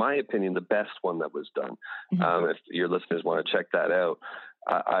 and in my opinion, the best one that was done. If your listeners want to check that out.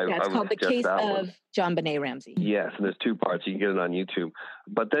 It's called The Case of JonBenet Ramsey. Yes, and there's 2 parts. You can get it on YouTube.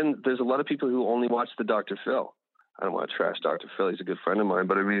 But then there's a lot of people who only watch the Dr. Phil. I don't want to trash Dr. Phil. He's a good friend of mine,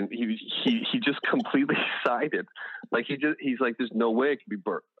 but I mean, he just completely sided. Like he's like, there's no way it could be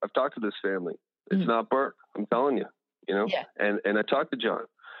Burke. I've talked to this family. It's not Burke. I'm telling you, Yeah. And I talked to John,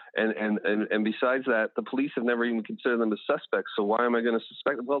 and besides that, the police have never even considered them as suspects. So why am I going to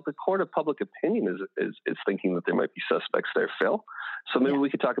suspect them? Well, the court of public opinion is thinking that there might be suspects there, Phil. So maybe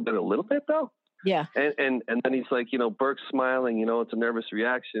we could talk about it a little bit though. Yeah. And then he's like, Burke's smiling, it's a nervous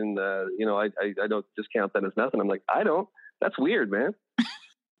reaction. I don't discount that as nothing. I'm like, I don't. That's weird, man.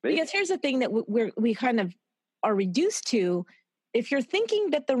 Because here's the thing that we kind of are reduced to. If you're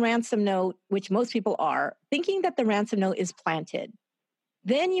thinking that the ransom note, which most people are, thinking that the ransom note is planted,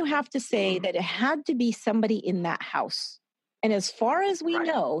 then you have to say that it had to be somebody in that house. And as far as we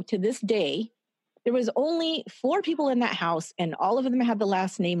know, to this day, there was only 4 people in that house, and all of them had the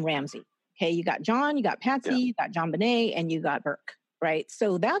last name Ramsey. Okay, you got John, you got Patsy, you got JonBenet, and you got Burke, right?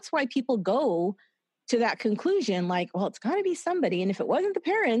 So that's why people go to that conclusion, like, well, it's got to be somebody. And if it wasn't the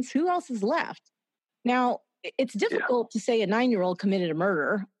parents, who else is left? Now, it's difficult to say a 9-year-old committed a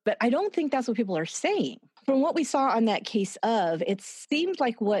murder, but I don't think that's what people are saying. From what we saw on that case of, it seemed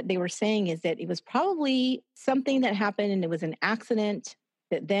like what they were saying is that it was probably something that happened and it was an accident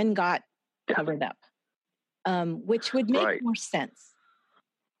that then got covered up, which would make more sense.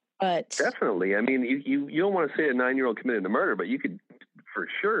 But definitely. I mean, you don't want to say a 9-year-old committed a murder, but you could for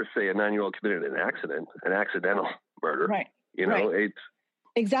sure say a 9-year-old committed an accidental murder. Right. It's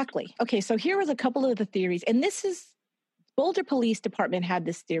exactly. Okay, so here was a couple of the theories, and this is Boulder Police Department had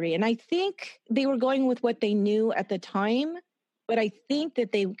this theory, and I think they were going with what they knew at the time, but I think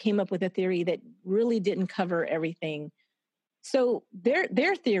that they came up with a theory that really didn't cover everything. So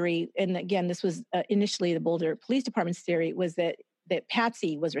their theory, and again, this was initially the Boulder Police Department's theory, was that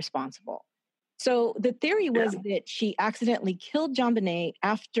Patsy was responsible. So the theory was that she accidentally killed JonBenet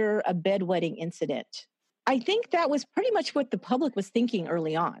after a bedwetting incident. I think that was pretty much what the public was thinking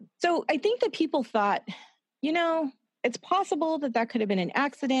early on. So I think that people thought, it's possible that could have been an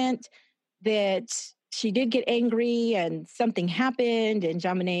accident, that she did get angry and something happened and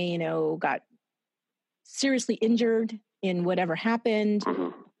JonBenet, got seriously injured in whatever happened.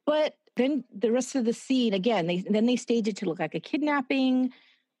 But then the rest of the scene, again, they staged it to look like a kidnapping.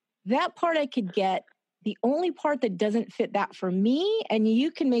 That part I could get. The only part that doesn't fit that for me, and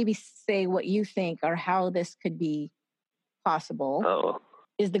you can maybe say what you think or how this could be possible,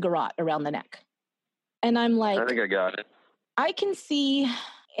 is the garrote around the neck. And I'm like, I think I got it. I can see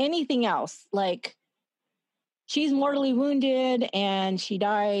anything else. Like, she's mortally wounded and she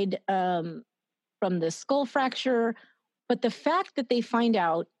died from the skull fracture. But the fact that they find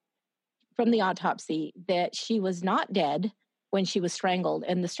out from the autopsy that she was not dead when she was strangled,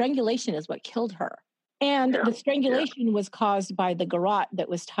 and the strangulation is what killed her. And the strangulation was caused by the garrote that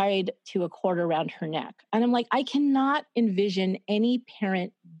was tied to a cord around her neck. And I'm like, I cannot envision any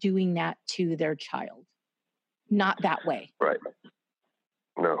parent doing that to their child. Not that way. Right.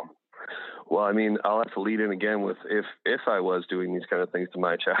 No. Well, I mean, I'll have to lead in again with if I was doing these kind of things to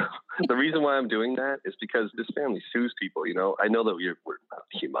my child. The reason why I'm doing that is because this family sues people. I know that we're not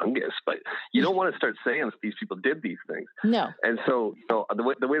humongous, but you don't want to start saying that these people did these things. No. And so,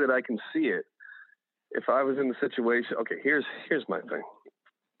 the way that I can see it, if I was in the situation, okay, here's my thing.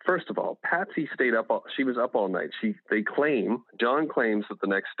 First of all, Patsy stayed up. She was up all night. John claims that the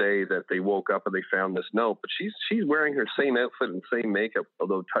next day that they woke up and they found this note, but she's wearing her same outfit and same makeup,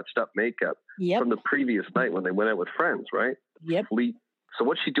 although touched up makeup from the previous night when they went out with friends, right? Yep. So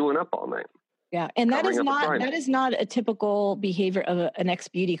what's she doing up all night? Yeah, and that is not a typical behavior of an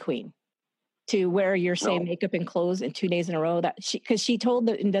ex-beauty queen to wear your same makeup and clothes in 2 days in a row. Because she told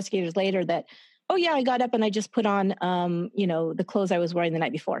the investigators later that, oh yeah, I got up and I just put on, the clothes I was wearing the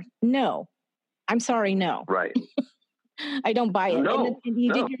night before. No, I'm sorry, no. Right. I don't buy it. No, and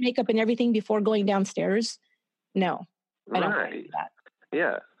you did your makeup and everything before going downstairs? No, I don't buy that.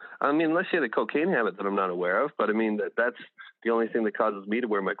 Yeah. I mean, unless she had a cocaine habit that I'm not aware of, but I mean, that's the only thing that causes me to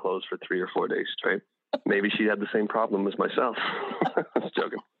wear my clothes for 3 or 4 days straight. Maybe she had the same problem as myself. I was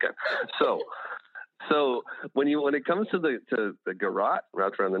joking. Okay. So when it comes to the garrote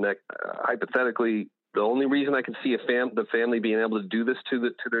wrapped around the neck, hypothetically, the only reason I can see the family being able to do this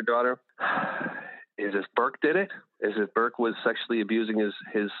to their daughter is if Burke did it. Is if Burke was sexually abusing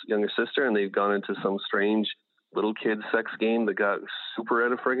his younger sister, and they've gone into some strange little kid sex game that got super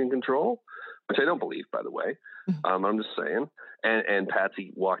out of friggin' control, which I don't believe, by the way. I'm just saying. And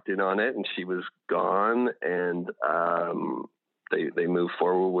Patsy walked in on it, and she was gone, and they moved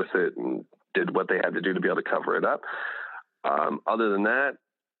forward with it and did what they had to do to be able to cover it up. Other than that,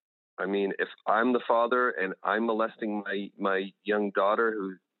 I mean, if I'm the father and I'm molesting my young daughter,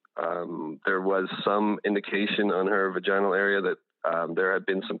 who there was some indication on her vaginal area that there had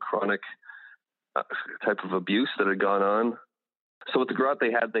been some chronic type of abuse that had gone on. So with the garrote,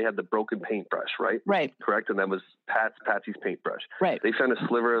 they had the broken paintbrush, right? Right. Correct. And that was Patsy's paintbrush. Right. They found a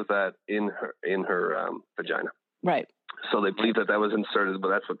sliver of that in her vagina. Right. So they believe that was inserted, but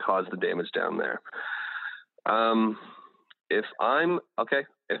that's what caused the damage down there. If I'm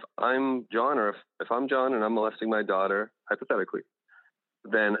John, or if I'm John and I'm molesting my daughter, hypothetically,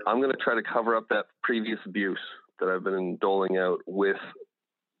 then I'm going to try to cover up that previous abuse that I've been doling out with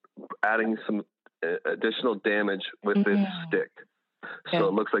adding some additional damage with this stick. So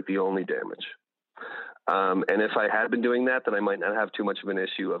it looks like the only damage. And if I had been doing that, then I might not have too much of an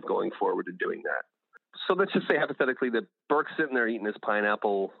issue of going forward and doing that. So let's just say hypothetically that Burke's sitting there eating his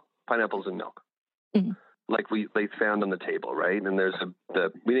pineapples and milk, like they found on the table, right? And there's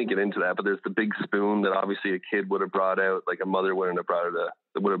we didn't get into that, but there's the big spoon that obviously a kid would have brought out, like a mother would have brought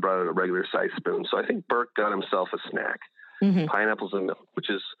out a regular size spoon. So I think Burke got himself a snack, pineapples and milk, which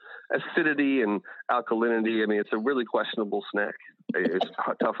is acidity and alkalinity. I mean, it's a really questionable snack. It's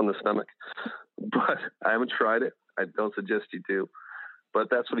tough on the stomach, but I haven't tried it. I don't suggest you do, but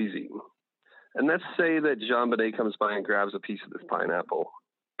that's what he's eating. And let's say that JonBenét comes by and grabs a piece of this pineapple,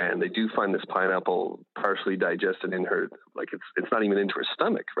 and they do find this pineapple partially digested in her, like it's not even into her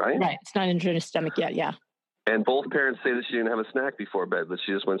stomach, right? Right. It's not into her stomach yet. Yeah. And both parents say that she didn't have a snack before bed, that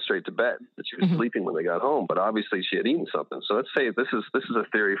she just went straight to bed, that she was sleeping when they got home, but obviously she had eaten something. So let's say this is a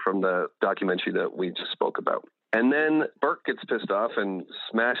theory from the documentary that we just spoke about. And then Burke gets pissed off and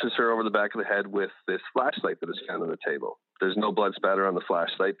smashes her over the back of the head with this flashlight that is found on the table. There's no blood spatter on the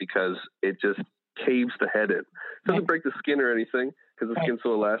flashlight because it just caves the head in. It doesn't break the skin or anything because the skin's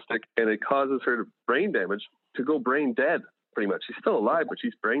so elastic, and it causes her brain damage to go brain dead, pretty much. She's still alive, but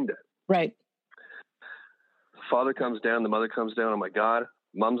she's brain dead. Right. Father comes down, the mother comes down. Oh my God,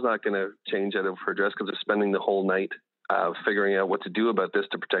 mom's not going to change out of her dress because they're spending the whole night figuring out what to do about this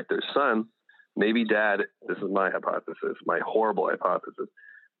to protect their son. Maybe dad, this is my hypothesis, my horrible hypothesis,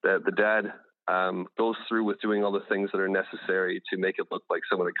 that the dad goes through with doing all the things that are necessary to make it look like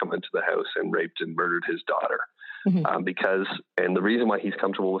someone had come into the house and raped and murdered his daughter. And the reason why he's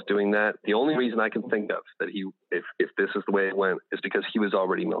comfortable with doing that, the only reason I can think of that if this is the way it went, is because he was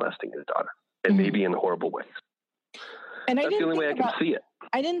already molesting his daughter, and maybe in horrible ways. And that's the only way I can see it.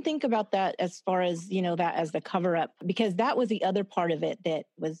 I didn't think about that as far as, that as the cover up, because that was the other part of it that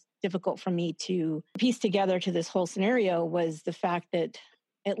was difficult for me to piece together to this whole scenario, was the fact that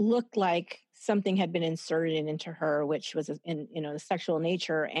it looked like something had been inserted into her, which was in, the sexual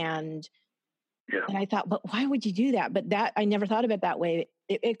nature. And I thought, but why would you do that? But that, I never thought of it that way.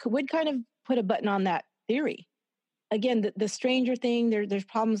 It would kind of put a button on that theory. Again, the stranger thing, there's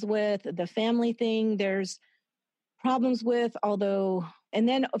problems with. The family thing, there's problems with, although, and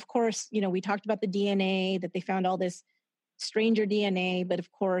then of course, we talked about the DNA, that they found all this stranger DNA, but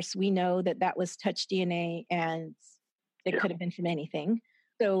of course we know that was touch DNA and it could have been from anything.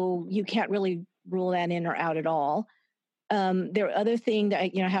 So you can't really rule that in or out at all. The other thing that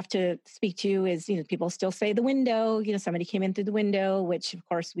I have to speak to is, people still say the window, somebody came in through the window, which of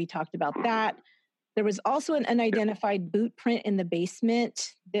course we talked about that. There was also an unidentified boot print in the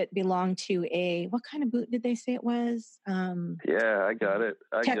basement that belonged to what kind of boot did they say it was? Yeah, I got it.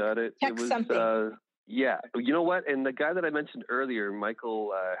 Got it. Tech It was something. yeah. You know what? And the guy that I mentioned earlier,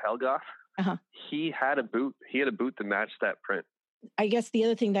 Michael Helgoff, he had a boot. He had a boot that matched that print. I guess the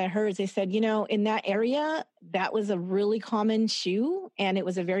other thing that I heard is they said, in that area, that was a really common shoe, and it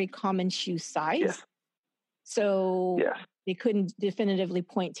was a very common shoe size. Yes. So they couldn't definitively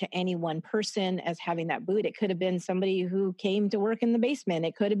point to any one person as having that boot. It could have been somebody who came to work in the basement.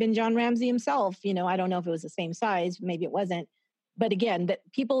 It could have been John Ramsey himself. I don't know if it was the same size. Maybe it wasn't. But again, that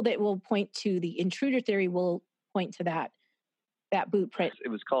people that will point to the intruder theory will point to that boot print. It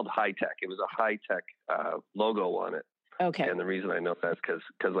was called High Tech. It was a High Tech logo on it. Okay. And the reason I know that is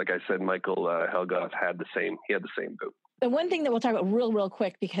because, like I said, Michael Helgoff had the same boot. The one thing that we'll talk about real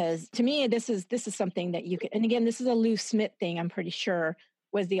quick, because to me, this is something that you can, and again, this is a Lou Smith thing, I'm pretty sure,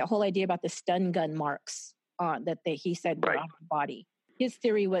 was the whole idea about the stun gun marks he said were on her body. His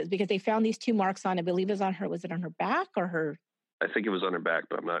theory was because they found these 2 marks on, I believe it was on her, was it on her back or her? I think it was on her back,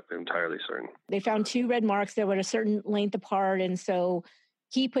 but I'm not entirely certain. They found 2 red marks that were a certain length apart. And so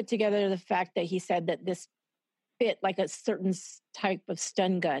he put together the fact that he said that this fit like a certain type of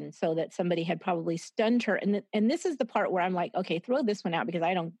stun gun, so that somebody had probably stunned her. And this is the part where I'm like, okay, throw this one out because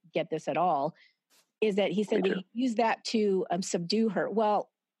I don't get this at all, is that he said that he used that to subdue her. Well,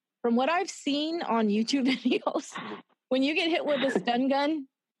 from what I've seen on YouTube videos, when you get hit with a stun gun,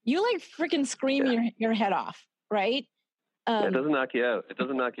 you like freaking scream your head off, right? It doesn't knock you out. It's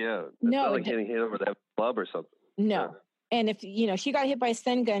not like getting hit over that club or something. No. And if, she got hit by a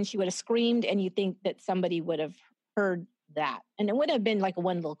stun gun, she would have screamed, and you think that somebody would have heard that. And it would have been like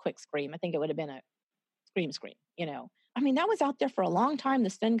one little quick scream. I think it would have been a scream, I mean, that was out there for a long time, the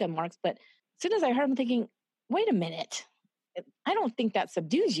stun gun marks. But as soon as I heard them, thinking, wait a minute, I don't think that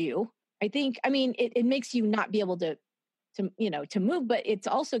subdues you. It makes you not be able to move, but it's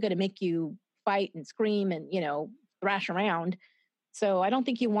also going to make you fight and scream and, thrash around. So I don't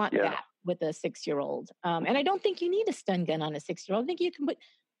think you want that with a 6-year-old. And I don't think you need a stun gun on a 6-year-old. I think you can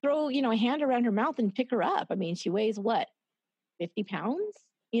throw, a hand around her mouth and pick her up. I mean, she weighs what, 50 pounds?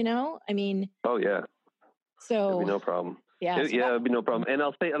 Oh yeah. So it'd be no problem. Yeah. It'd be no problem. And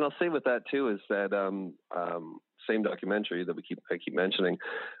I'll say with that too is that same documentary that I keep mentioning,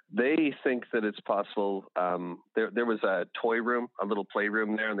 they think that it's possible. There was a toy room, a little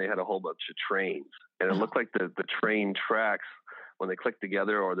playroom there, and they had a whole bunch of trains, and it looked like the train tracks when they click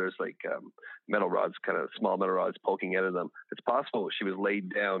together, or there's like metal rods, kind of small metal rods poking out of them. It's possible she was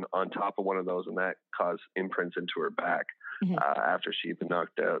laid down on top of one of those, and that caused imprints into her back. After she'd been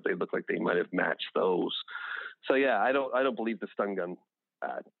knocked out. They look like they might have matched those. So yeah, I don't believe the stun gun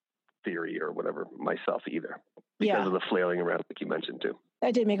theory or whatever myself either, because of the flailing around like you mentioned too.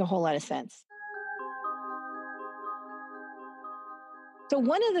 That did make a whole lot of sense. So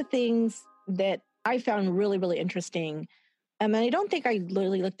one of the things that I found really, really interesting, and I don't think I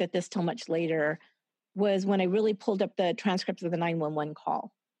literally looked at this till much later, was when I really pulled up the transcripts of the 911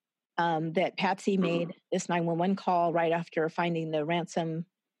 call. That Patsy made this 911 call right after finding the ransom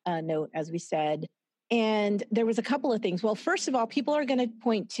note, as we said. And there was a couple of things. Well, first of all, people are going to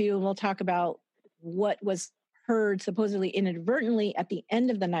point to, and we'll talk about what was heard supposedly inadvertently at the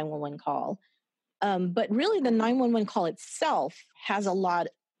end of the 911 call. But really the 911 call itself has a lot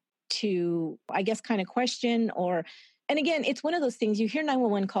to, I guess, kind of question and again, it's one of those things, you hear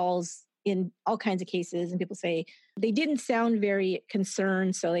 911 calls in all kinds of cases, and people say they didn't sound very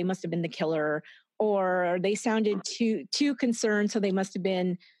concerned, so they must have been the killer, or they sounded too concerned, so they must have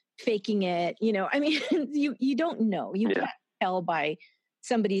been faking it. You don't know. You can't tell by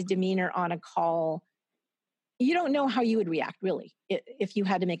somebody's demeanor on a call. You don't know how you would react, really, if you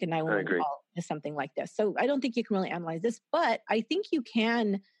had to make a 911 call to something like this. So I don't think you can really analyze this, but I think you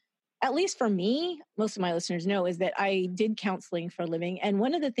can. At least for me, most of my listeners know, is that I did counseling for a living. And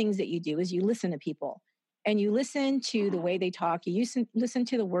one of the things that you do is you listen to people, and you listen to the way they talk. You listen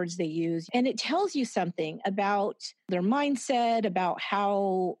to the words they use, and it tells you something about their mindset, about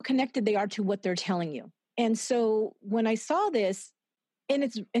how connected they are to what they're telling you. And so when I saw this,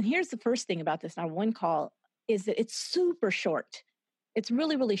 and here's the first thing about this 911 call, is that it's super short. It's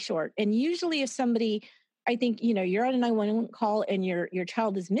really, really short. And usually if somebody, I think, you're on a 911 call and your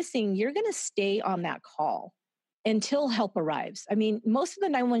child is missing, you're going to stay on that call until help arrives. I mean, most of the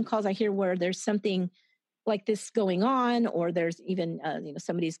 911 calls I hear where there's something like this going on, or there's even,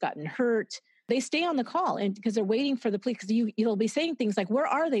 somebody's gotten hurt, they stay on the call, and because they're waiting for the police, because you'll be saying things like, where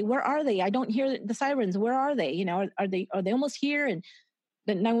are they? Where are they? I don't hear the sirens. Where are they? Are they almost here? And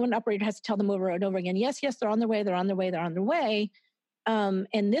the 911 operator has to tell them over and over again, yes, they're on their way. They're on their way. They're on their way.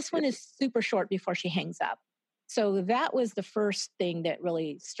 And this one is super short before she hangs up. So that was the first thing that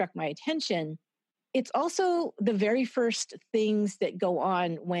really struck my attention. It's also the very first things that go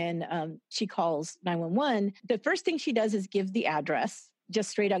on when she calls 911. The first thing she does is give the address, just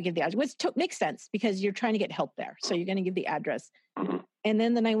straight out give the address, which makes sense because you're trying to get help there. So you're going to give the address. And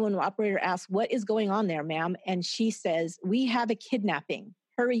then the 911 operator asks, what is going on there, ma'am? And she says, we have a kidnapping.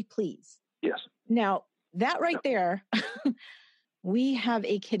 Hurry, please. Yes. Now, that right there, we have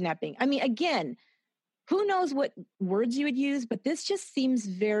a kidnapping. I mean, again, who knows what words you would use, but this just seems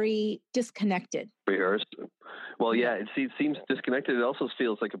very disconnected. Rehearsed. Well, yeah, it seems disconnected. It also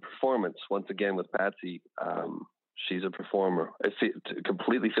feels like a performance. Once again, with Patsy, she's a performer. It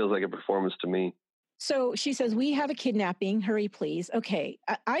completely feels like a performance to me. So she says, we have a kidnapping. Hurry, please. Okay.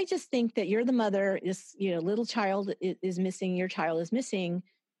 I just think that you're the mother. This, little child is missing. Your child is missing.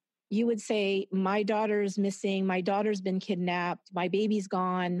 You would say, my daughter's missing. My daughter's been kidnapped. My baby's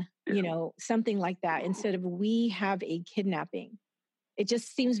gone, something like that. Instead of we have a kidnapping. It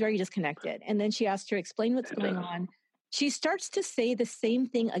just seems very disconnected. And then she asked her to explain what's going on. She starts to say the same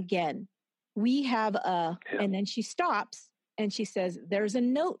thing again. We have and then she stops. And she says, there's a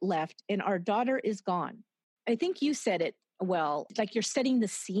note left and our daughter is gone. I think you said it well, like you're setting the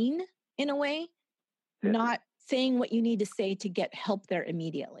scene in a way, not saying what you need to say to get help there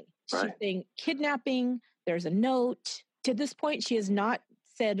immediately. Right. She's saying kidnapping, there's a note. To this point, she has not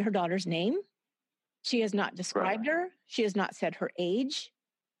said her daughter's name. She has not described her. She has not said her age.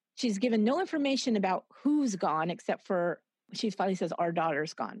 She's given no information about who's gone except for she finally says, our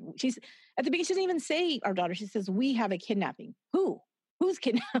daughter's gone. She's at the beginning, she doesn't even say our daughter. She says, we have a kidnapping. Who's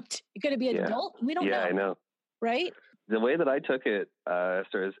kidnapped? It could be an adult? We don't know. Yeah, I know. Right? The way that I took it,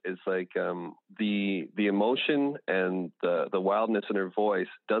 Esther, is like the emotion and the wildness in her voice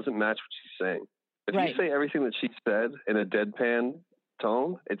doesn't match what she's saying. If you say everything that she said in a deadpan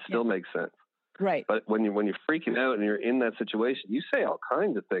tone, it still makes sense. Right. But when you're freaking out and you're in that situation, you say all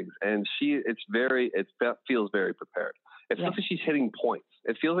kinds of things, and it feels very prepared. It feels like she's hitting points.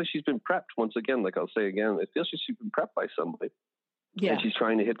 It feels like she's been prepped. Once again, like I'll say again, it feels like she's been prepped by somebody. Yeah. And she's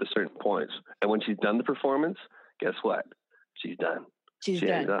trying to hit the certain points. And when she's done the performance, guess what? She's done. She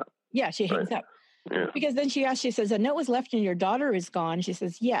hangs up. Yeah, she hangs up. Yeah. Because then she says, a note was left and your daughter is gone. She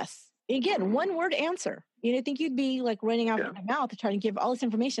says, yes. Again, one word answer. I think you'd be like running out of the mouth trying to give all this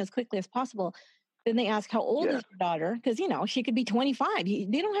information as quickly as possible. Then they ask, how old is your daughter? Because, she could be 25. They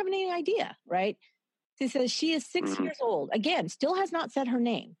don't have any idea, right? She says she is 6 years old. Again, still has not said her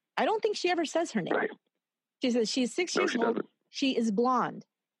name. I don't think she ever says her name. Right. She says she is 6 years old. Doesn't. She is blonde.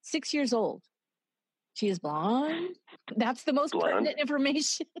 6 years old. She is blonde. That's the most pertinent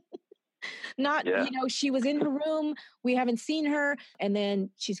information. Not, she was in her room. We haven't seen her. And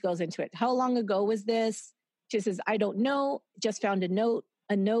then she goes into it. How long ago was this? She says, I don't know. Just found a note,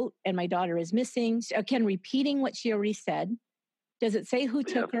 and my daughter is missing. Again, repeating what she already said. Does it say who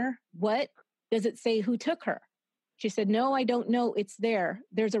took her? What? Does it say who took her? She said, no, I don't know. It's there.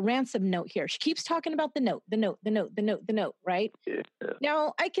 There's a ransom note here. She keeps talking about the note, right? Yeah.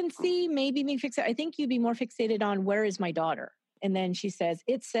 Now, I can see maybe being fixated. I think you'd be more fixated on where is my daughter? And then she says,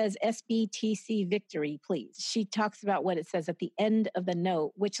 it says SBTC victory, please. She talks about what it says at the end of the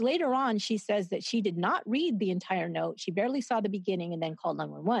note, which later on she says that she did not read the entire note. She barely saw the beginning and then called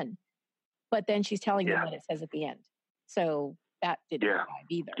 911. But then she's telling them what it says at the end. So that didn't arrive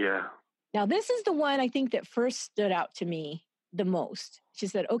either. Yeah. Now, this is the one I think that first stood out to me the most. She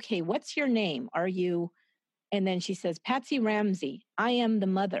said, okay, what's your name? Are you? And then she says, Patsy Ramsey. I am the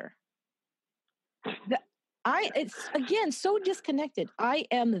mother. It's, again, so disconnected. I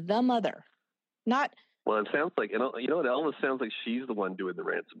am the mother. Not. Well, it sounds like, it almost sounds like she's the one doing the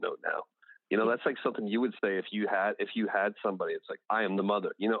ransom note now. That's like something you would say if you had somebody. It's like, I am the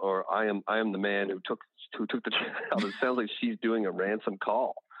mother, or I am the man who took the child. It sounds like she's doing a ransom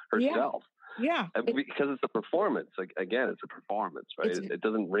call herself. Yeah. Because it's a performance. Like, again, it's a performance, right? It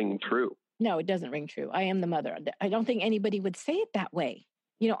doesn't ring true. No, it doesn't ring true. I am the mother. I don't think anybody would say it that way.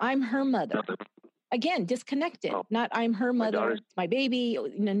 I'm her mother. Again, disconnected. Not I'm her mother, my baby,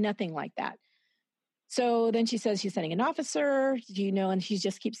 nothing like that. So then she says she's sending an officer, and she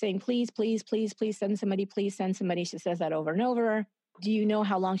just keeps saying, please, please, please, please send somebody, please send somebody. She says that over and over. Do you know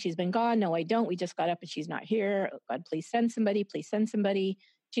how long she's been gone? No, I don't. We just got up and she's not here. Oh, God, please send somebody. Please send somebody.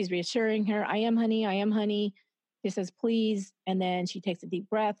 She's reassuring her, I am honey, I am honey. She says, please. And then she takes a deep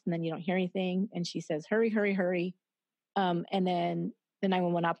breath and then you don't hear anything. And she says, hurry, hurry, hurry. And then the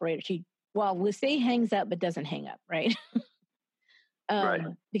 911 operator, we'll say hangs up, but doesn't hang up, right? Right.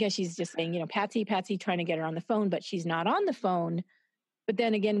 Because she's just saying, Patsy, trying to get her on the phone, but she's not on the phone. But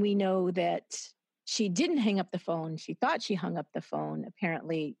then again, we know that she didn't hang up the phone. She thought she hung up the phone.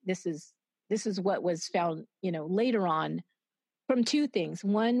 Apparently, this is what was found, later on, from two things.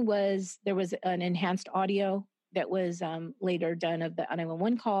 One was there was an enhanced audio that was later done of the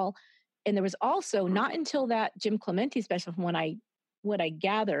 911 call. And there was also, not until that Jim Clemente special, from what I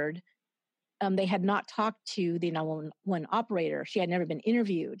gathered, they had not talked to the 911 operator. She had never been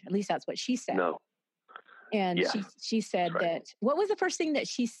interviewed. At least that's what she said. No. And yeah, she said that, what was the first thing that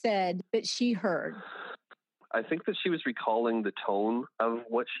she said that she heard? I think that she was recalling the tone of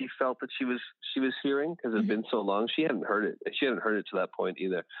what she felt that she was hearing, because it had been so long. She hadn't heard it. She hadn't heard it to that point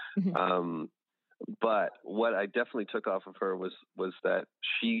either. Mm-hmm. But what I definitely took off of her was that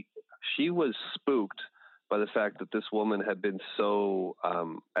she was spooked by the fact that this woman had been so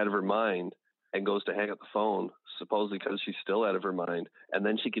out of her mind, and goes to hang up the phone, supposedly because she's still out of her mind. And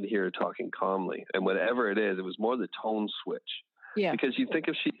then she can hear her talking calmly. And whatever it is, it was more the tone switch. Yeah. Because you think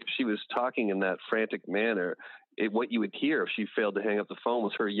if she was talking in that frantic manner, what you would hear if she failed to hang up the phone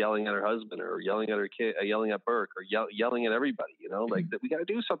was her yelling at her husband, or yelling at her kid, yelling at Burke, or yelling at everybody, like that we got to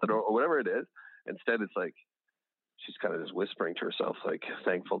do something, or whatever it is. Instead, it's like she's kind of just whispering to herself, like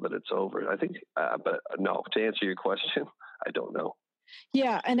thankful that it's over. I think, but no, to answer your question, I don't know.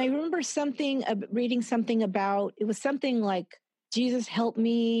 Yeah. And I remember reading something about, it was something like, Jesus help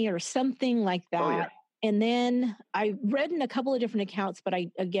me, or something like that. Oh, yeah. And then I read in a couple of different accounts, but I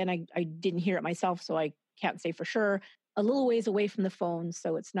didn't hear it myself, so I can't say for sure, a little ways away from the phone,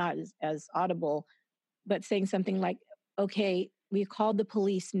 so it's not as audible, but saying something like, okay, we called the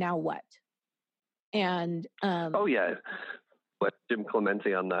police, now what? And oh yeah, what Jim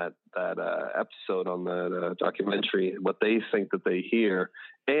Clemente on that episode on that documentary, what they think that they hear.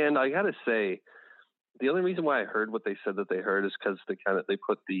 And I gotta say, the only reason why I heard what they said that they heard is because they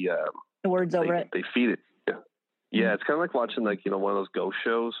put the words over it. They feed it. Yeah, it's kind of like watching one of those ghost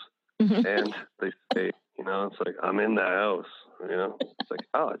shows, and they say, it's like, I'm in the house. It's like,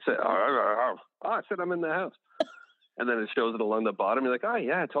 oh, it said, I said I'm in the house, and then it shows it along the bottom. You're like, oh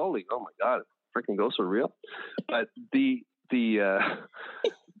yeah, totally. Oh my god, freaking ghosts are real. But the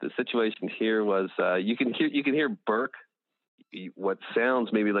situation here was you can hear Burke, what sounds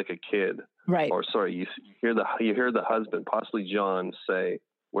maybe like a kid, right? Or sorry, you hear the husband, possibly John, say,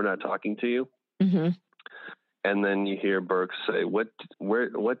 "We're not talking to you," and then you hear Burke say, "What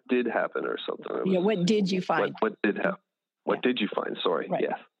did happen?" or something. What did you find? What did happen? What did you find? Sorry. Right.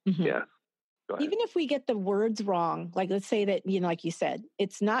 Yes. Mm-hmm. Yeah. Even if we get the words wrong, like let's say that like you said,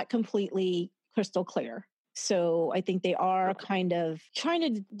 it's not completely crystal clear. So I think they are kind of trying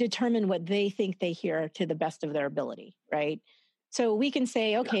to determine what they think they hear to the best of their ability, right? So we can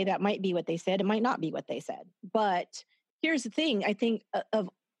say, okay, that might be what they said. It might not be what they said. But here's the thing. I think of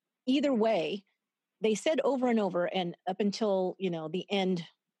either way, they said over and over, and up until, the end,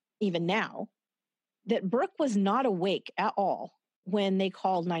 even now, that Burke was not awake at all when they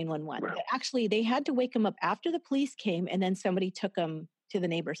called 911. Right. Actually, they had to wake him up after the police came, and then somebody took him to the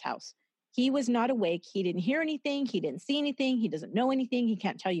neighbor's house. He was not awake. He didn't hear anything. He didn't see anything. He doesn't know anything. He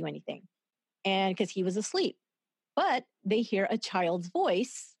can't tell you anything. And because he was asleep. But they hear a child's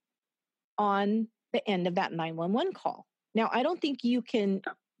voice on the end of that 911 call. Now, I don't think you can't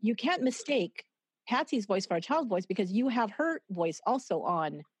mistake Patsy's voice for a child's voice, because you have her voice also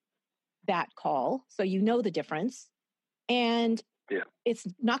on that call. So you know the difference. And it's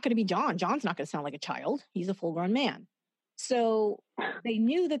not going to be John. John's not going to sound like a child. He's a full-grown man. So they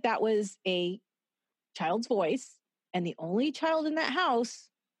knew that was a child's voice, and the only child in that house,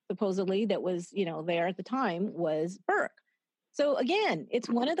 supposedly, that was, there at the time was Burke. So again, it's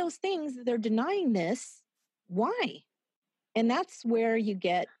one of those things that they're denying this. Why? And that's where you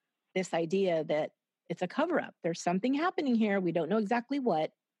get this idea that it's a cover-up. There's something happening here. We don't know exactly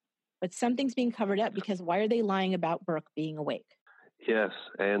what, but something's being covered up, because why are they lying about Burke being awake? Yes,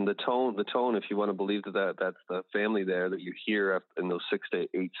 and the tone, if you want to believe that's the family there that you hear in those 6 to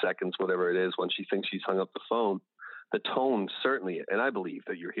 8 seconds, whatever it is, when she thinks she's hung up the phone, the tone certainly, and I believe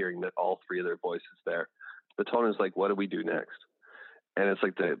that you're hearing that all three of their voices there. The tone is like, what do we do next? And it's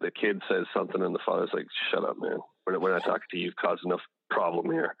like the kid says something, and the father's like, shut up, man. We're not talking to you. You've caused enough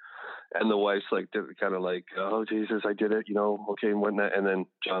problem here. And the wife's like, kind of like, oh, Jesus, I did it, okay, and whatnot. And then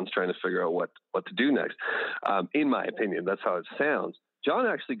John's trying to figure out what to do next. In my opinion, that's how it sounds. John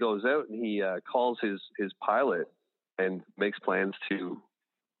actually goes out and he calls his pilot and makes plans to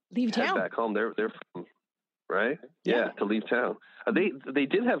leave town, back home. They're from, right? Yeah, to leave town. They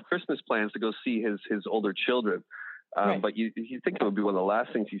did have Christmas plans to go see his older children. Right. But you think it would be one of the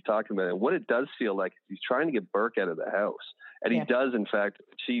last things he's talking about. And what it does feel like is he's trying to get Burke out of the house. And he does, in fact,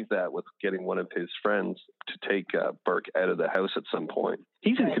 achieve that with getting one of his friends to take Burke out of the house at some point.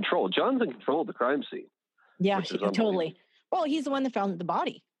 He's in control. John's in control of the crime scene. Yeah, totally. Well, he's the one that found the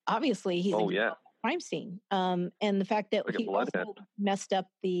body. Obviously, he's in the crime scene. And the fact that he also messed up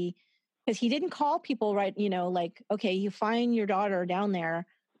because he didn't call people right, like, okay, you find your daughter down there.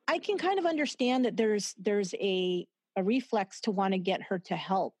 I can kind of understand that there's a reflex to want to get her to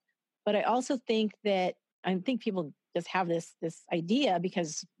help. But I also think people just have this idea,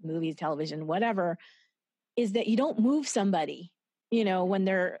 because movies, television, whatever, is that you don't move somebody, when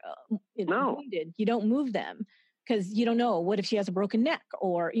they're wounded. You don't move them because you don't know. What if she has a broken neck,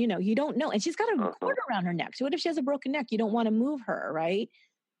 or, you don't know. And she's got a cord around her neck. So what if she has a broken neck? You don't want to move her, right?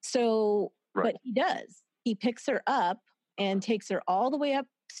 So, but he does. He picks her up and takes her all the way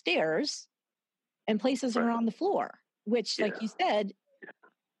upstairs and places her on the floor, which, like you said,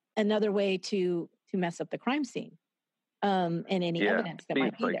 another way to mess up the crime scene, and any evidence that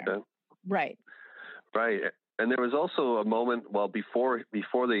might be there. That. Right. And there was also a moment, before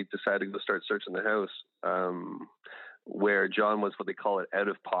they decided to go start searching the house, where John was what they call it out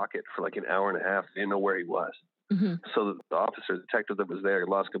of pocket for like an hour and a half. They didn't know where he was. Mm-hmm. So the detective that was there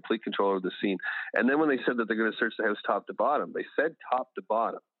lost complete control of the scene. And then when they said that they're going to search the house top to bottom, they said top to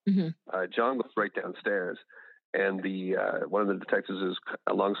bottom. Mm-hmm. John goes right downstairs, and the one of the detectives is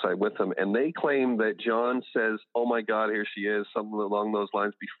alongside with him, and they claim that John says, "Oh my God, here she is," something along those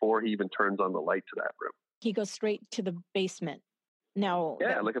lines, before he even turns on the light to that room. He goes straight to the basement. Now,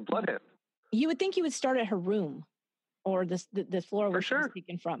 like a bloodhound. You would think he would start at her room, or the floor where she was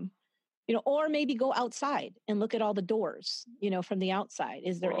taken from. Or maybe go outside and look at all the doors, from the outside.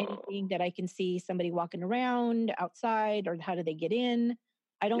 Is there anything that I can see somebody walking around outside, or how do they get in?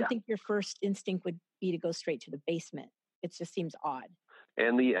 I don't think your first instinct would be to go straight to the basement. It just seems odd.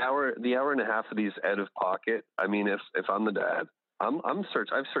 And the hour and a half of these out of pocket. I mean, if I'm the dad, I've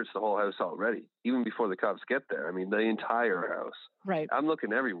searched the whole house already, even before the cops get there. I mean, the entire house. Right. I'm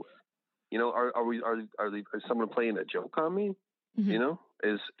looking everywhere. Are someone playing a joke on me? Mm-hmm.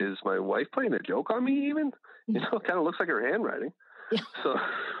 Is my wife playing a joke on me even? Mm-hmm. It kind of looks like her handwriting. Yeah. So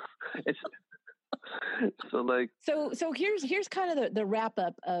it's so here's kind of the wrap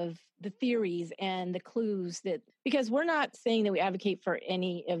up of the theories and the clues, because we're not saying that we advocate for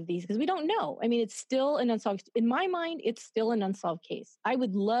any of these, because we don't know. I mean, it's still an unsolved, in my mind, it's still an unsolved case. I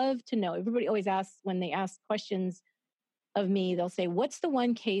would love to know. Everybody always asks, when they ask questions of me, they'll say, what's the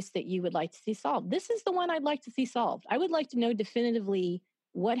one case that you would like to see solved? This is the one I'd like to see solved. I would like to know definitively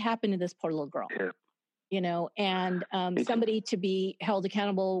what happened to this poor little girl, and somebody to be held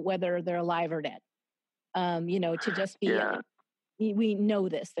accountable, whether they're alive or dead. To just be, we know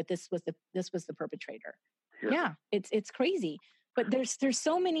that this was the perpetrator. Yeah. It's crazy, but there's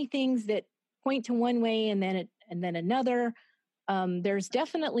so many things that point to one way and then another. There's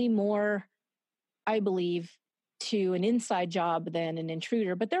definitely more, I believe, to an inside job than an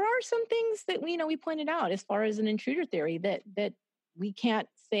intruder, but there are some things that we pointed out as far as an intruder theory that we can't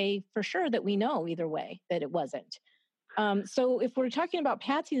say for sure that we know either way that it wasn't. So if we're talking about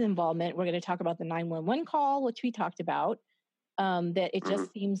Patsy's involvement, we're going to talk about the 911 call, which we talked about, that it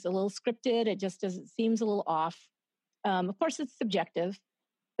just seems a little scripted. It just seems a little off. Of course, it's subjective.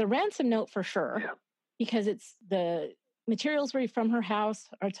 The ransom note for sure, because it's the materials were from her house.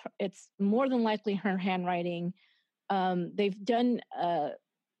 It's more than likely her handwriting. They've done a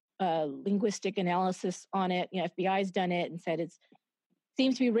linguistic analysis on it. FBI's done it and said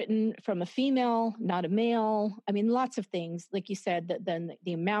seems to be written from a female, not a male. I mean, lots of things, like you said, that then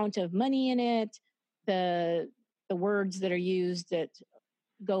the amount of money in it, the words that are used that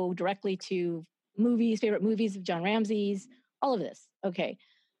go directly to favorite movies of John Ramsey's, all of this. Okay.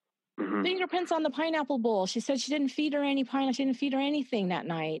 Mm-hmm. Fingerprints on the pineapple bowl. She said she didn't feed her any pineapple. She didn't feed her anything that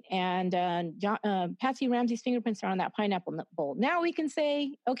night. And Patsy Ramsey's fingerprints are on that pineapple bowl. Now we can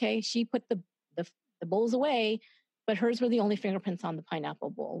say, okay, she put the bowls away, but hers were the only fingerprints on the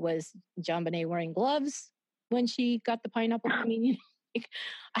pineapple bowl. Was JonBenét wearing gloves when she got the pineapple? I mean,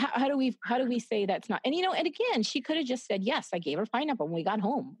 how do we say that's not? And and again, she could have just said, yes, I gave her pineapple when we got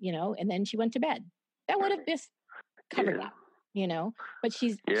home, and then she went to bed. That would have just covered that. But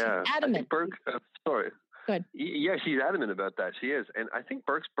she's adamant. Sorry. Good. Yeah, she's adamant about that. She is. And I think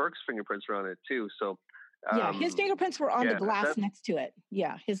Burke's fingerprints are on it too. So his fingerprints were on the glass next to it.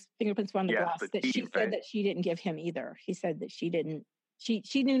 Yeah, his fingerprints were on the glass that she said that she didn't give him either. He said that she didn't. She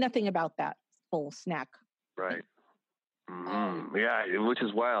knew nothing about that full snack. Right. Yeah, which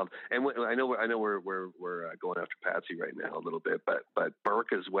is wild. And I know we're going after Patsy right now a little bit, but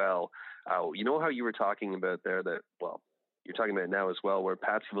Burke as well. You know how you were talking about there that, well, you're talking about it now as well, where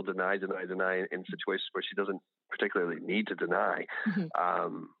Patsy will deny in situations where she doesn't particularly need to deny.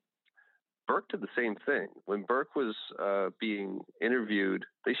 Burke did the same thing. When Burke was being interviewed,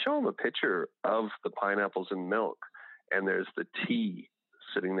 they show him a picture of the pineapples and milk, and there's the tea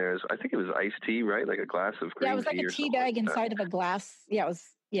sitting there. I think it was iced tea, right? Like a glass of green tea. Yeah, it was like a tea bag inside of a glass. Yeah, it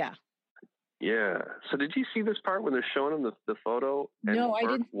was. Yeah. Yeah. So did you see this part when they're showing him the photo? And no, I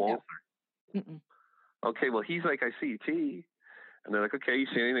didn't. Won't? Okay, well, he's like, I see tea. And they're like, okay, you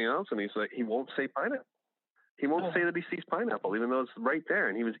see anything else? And he's like, he won't say pineapple. He won't say that he sees pineapple, even though it's right there.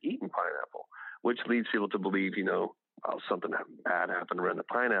 And he was eating pineapple, which leads people to believe, something bad happened around the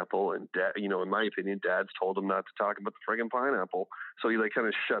pineapple. And, in my opinion, Dad's told him not to talk about the friggin' pineapple. So he kind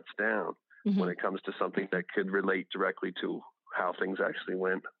of shuts down when it comes to something that could relate directly to how things actually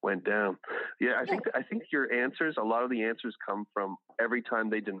went down. Yeah, I think your answers, a lot of the answers come from every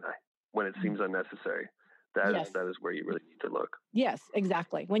time they deny when it seems unnecessary. That is where you really need to look. Yes,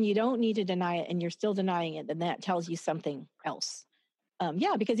 exactly. When you don't need to deny it and you're still denying it, then that tells you something else.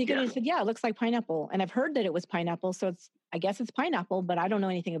 Because he could have said, it looks like pineapple. And I've heard that it was pineapple. So I guess it's pineapple, but I don't know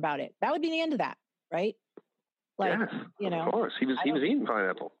anything about it. That would be the end of that, right? Like, of course. He was eating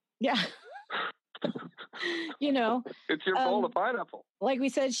pineapple. Yeah. It's your bowl of pineapple. Like we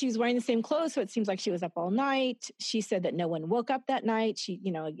said, she was wearing the same clothes, so it seems like she was up all night. She said that no one woke up that night. She,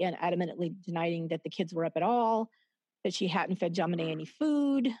 again, adamantly denying that the kids were up at all, that she hadn't fed JonBenét any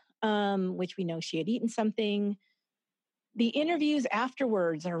food, which we know she had eaten something. The interviews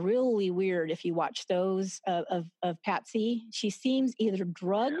afterwards are really weird if you watch those of Patsy. She seems either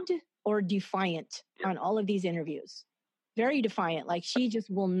drugged or defiant on all of these interviews. Very defiant, like she just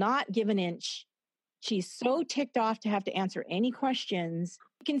will not give an inch. She's so ticked off to have to answer any questions.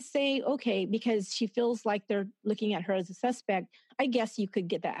 You can say, okay, because she feels like they're looking at her as a suspect. I guess you could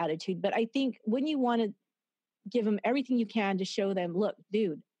get that attitude. But I think when you want to give them everything you can to show them, look,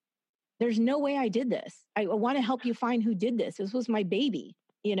 dude, there's no way I did this. I want to help you find who did this. This was my baby,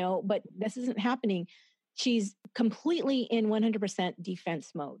 but this isn't happening. She's completely in 100%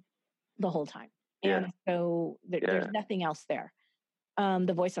 defense mode the whole time. And so there's nothing else there.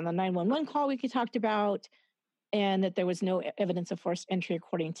 The voice on the 911 call we talked about, and that there was no evidence of forced entry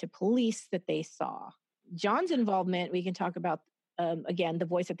according to police that they saw. John's involvement, we can talk about, again, the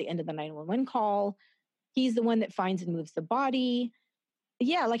voice at the end of the 911 call. He's the one that finds and moves the body.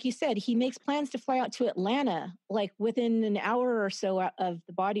 Yeah, like you said, he makes plans to fly out to Atlanta, like within an hour or so of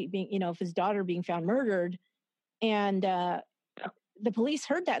the body being, of his daughter being found murdered. And the police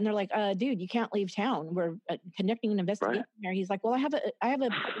heard that and they're like, dude, you can't leave town. We're conducting an investigation there. He's like, well, I have a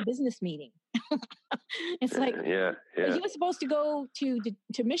business meeting. It's like, he was supposed to go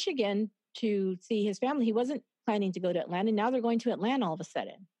to Michigan to see his family. He wasn't planning to go to Atlanta. Now they're going to Atlanta all of a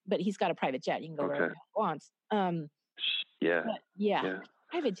sudden, but he's got a private jet. You can go wherever he wants. Private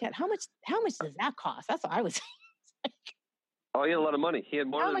jet. How much does that cost? That's what I was saying. Oh, he had a lot of money. He had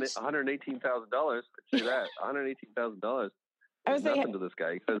more than $118,000. I'd say that $118,000. I was nothing to this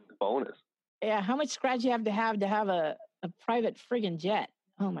guy because it's a bonus. Yeah, how much scratch you have to have a private friggin' jet?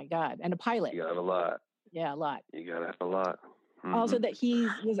 Oh my God, and a pilot. You gotta have a lot. Yeah, a lot. You gotta have a lot. Mm-hmm. Also, that he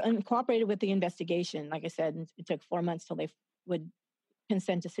was uncooperative with the investigation. Like I said, it took 4 months till they would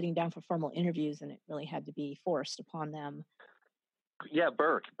consent to sitting down for formal interviews, and it really had to be forced upon them. Yeah,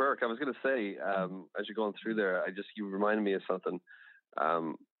 Burke. I was going to say, as you're going through there, you reminded me of something. I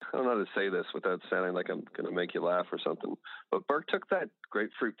don't know how to say this without sounding like I'm going to make you laugh or something. But Burke took that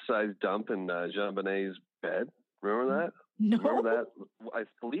grapefruit-sized dump in JonBenét's bed. Remember that? No. Remember that? I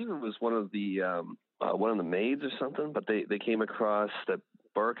believe it was one of the maids or something. But they came across that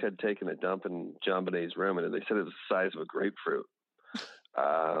Burke had taken a dump in JonBenét's room, and they said it was the size of a grapefruit,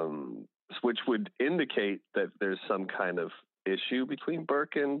 which would indicate that there's some kind of issue between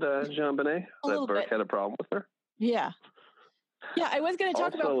Burke and JonBenét. That Burke had a problem with her. Yeah. Yeah, I was going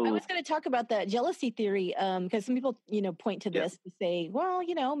to talk about that jealousy theory because some people, point to this to say, well,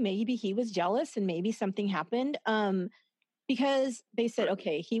 maybe he was jealous and maybe something happened because they said,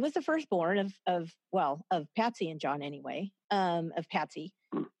 okay, he was the firstborn of Patsy and John anyway, of Patsy.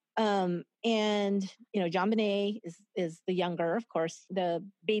 And JonBenét is the younger, of course, the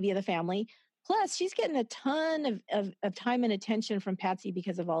baby of the family. Plus, she's getting a ton of time and attention from Patsy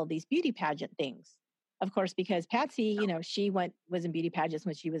because of all of these beauty pageant things. Of course, because Patsy, she was in beauty pageants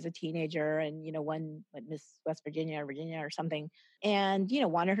when she was a teenager and, won Miss West Virginia or something. And,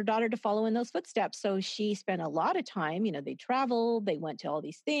 wanted her daughter to follow in those footsteps. So she spent a lot of time, they traveled, they went to all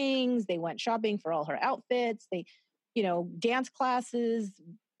these things, they went shopping for all her outfits. dance classes.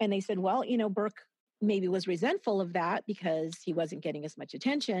 And they said, well, Burke maybe was resentful of that because he wasn't getting as much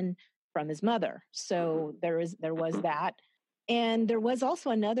attention from his mother. So there was that. And there was also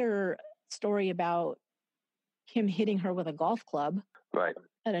another story about him hitting her with a golf club. Right.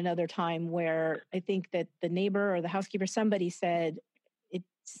 At another time, where I think that the neighbor or the housekeeper, somebody said it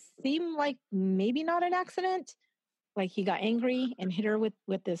seemed like maybe not an accident. Like he got angry and hit her with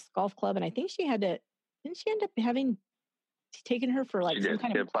this golf club. And I think didn't she end up having taken her for like some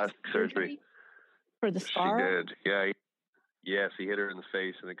kind of plastic surgery for the scar? She did. Yeah. Yes, he hit her in the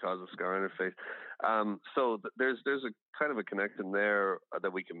face and it caused a scar on her face. So there's a kind of a connection there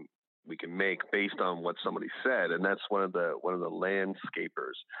that we can make based on what somebody said, and that's one of the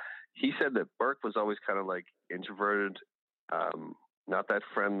landscapers. He said that Burke was always kind of like introverted, not that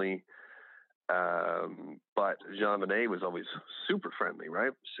friendly, but JonBenét was always super friendly,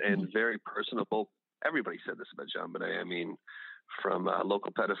 right, and very personable. Everybody said this about JonBenét. I mean, from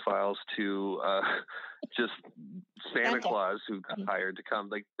local pedophiles to just Santa Claus who got hired to come.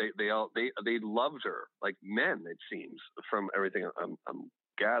 Like they loved her like men. It seems from everything I'm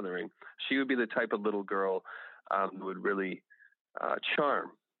gathering, she would be the type of little girl who would really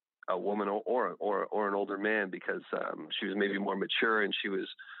charm a woman or an older man because she was maybe more mature and she was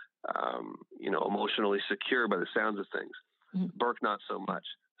emotionally secure by the sounds of things. Burke not so much.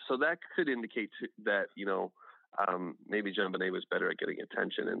 So that could indicate that maybe JonBenét was better at getting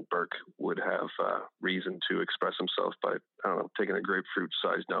attention, and Burke would have reason to express himself by, I don't know, taking a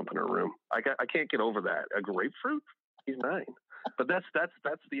grapefruit-sized dump in her room. I can't get over that. A grapefruit? He's 9. But that's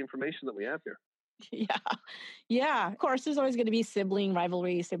the information that we have here. Yeah. Of course, there's always going to be sibling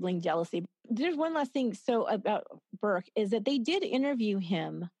rivalry, sibling jealousy. There's one last thing. So about Burke is that they did interview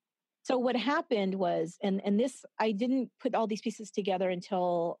him. So what happened was, and this, I didn't put all these pieces together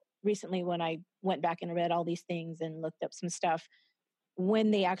until recently when I went back and read all these things and looked up some stuff when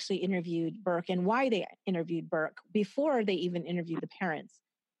they actually interviewed Burke and why they interviewed Burke before they even interviewed the parents.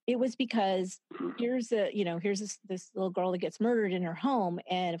 It was because here's this little girl that gets murdered in her home.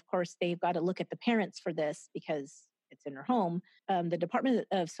 And of course, they've got to look at the parents for this because it's in her home. The Department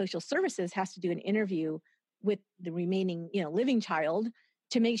of Social Services has to do an interview with the remaining, living child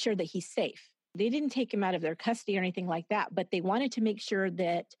to make sure that he's safe. They didn't take him out of their custody or anything like that, but they wanted to make sure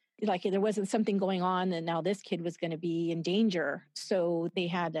that like there wasn't something going on and now this kid was going to be in danger. So they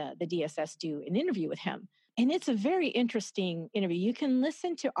had the DSS do an interview with him. And it's a very interesting interview. You can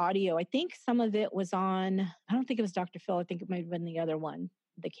listen to audio. I think some of it was on, I don't think it was Dr. Phil. I think it might have been the other one,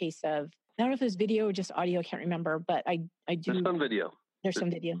 the case of, I don't know if it was video or just audio. I can't remember, but I do. There's some video. There's some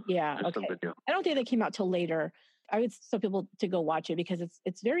video. Yeah. Okay. Video. I don't think that came out till later. I would tell people to go watch it because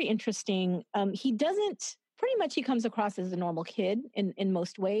it's very interesting. He comes across as a normal kid in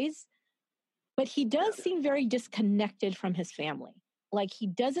most ways, but he does seem very disconnected from his family. Like he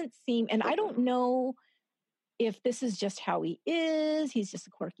doesn't seem, and I don't know if this is just how he is, he's just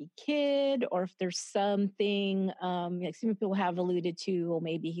a quirky kid, or if there's something, like some people have alluded to, well,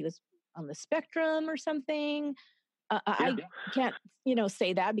 maybe he was on the spectrum or something. I can't,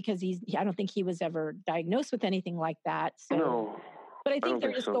 say that because I don't think he was ever diagnosed with anything like that. So, no, but I think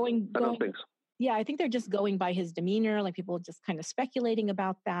they're just going. I don't think so. Yeah, I think they're just going by his demeanor, like people just kind of speculating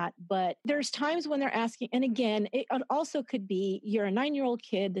about that. But there's times when they're asking, and again, it also could be you're a 9-year-old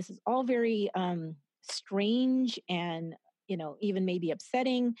kid. This is all very strange and, even maybe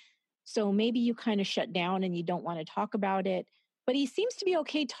upsetting. So maybe you kind of shut down and you don't want to talk about it. But he seems to be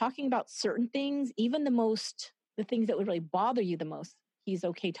okay talking about certain things, even the things that would really bother you the most, he's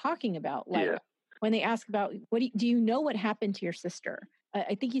okay talking about. Like when they ask about, do you know what happened to your sister?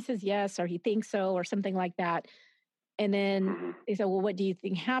 I think he says yes, or he thinks so, or something like that. And then they say, well, what do you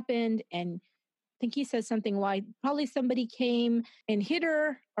think happened? And I think he says something like, probably somebody came and hit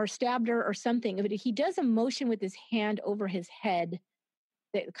her or stabbed her or something. But he does a motion with his hand over his head,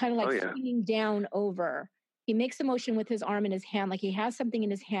 that kind of like swinging down over. He makes a motion with his arm and his hand, like he has something in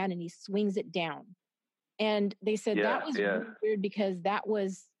his hand and he swings it down. And they said that was really weird because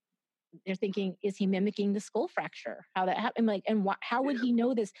they're thinking, is he mimicking the skull fracture? How that happened? Like, and how would he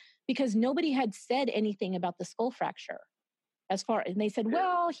know this? Because nobody had said anything about the skull fracture and they said,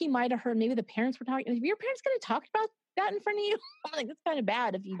 well, he might've heard, maybe the parents were talking. Your parents going to talk about that in front of you? I'm like, that's kind of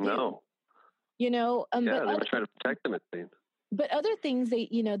bad if you do. No. But they were trying to protect him, it seemed. But other things, they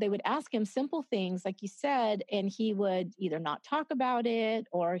would ask him simple things, like you said, and he would either not talk about it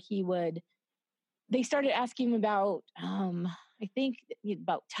or they started asking him about, I think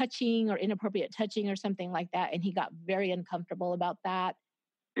about touching or inappropriate touching or something like that. And he got very uncomfortable about that.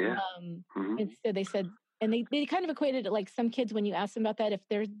 Yeah. And so they said, And they kind of equated it like some kids, when you ask them about that, if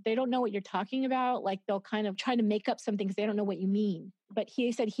they don't know what you're talking about, like they'll kind of try to make up something because they don't know what you mean. But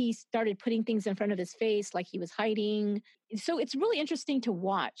he said he started putting things in front of his face like he was hiding. So it's really interesting to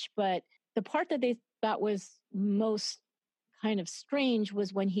watch. But the part that they thought was most kind of strange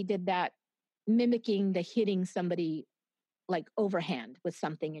was when he did that, mimicking the hitting somebody like overhand with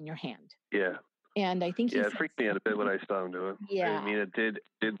something in your hand. Yeah. And I think it freaked me out a bit when I saw him do it. Yeah. I mean, it did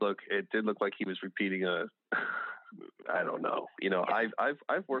look like he was repeating I don't know. You know, yeah.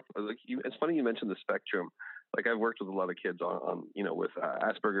 I've worked like it's funny you mentioned the spectrum. Like I've worked with a lot of kids on you know, with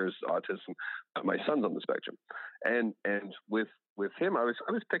Asperger's, autism. My son's on the spectrum, and with him, I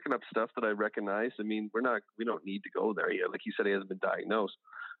was picking up stuff that I recognized. I mean, we don't need to go there yet. Like you said, he hasn't been diagnosed.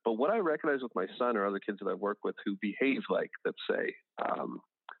 But what I recognize with my son or other kids that I work with who behave like, let's say,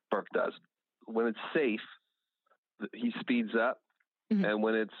 Burke does, when it's safe, he speeds up, and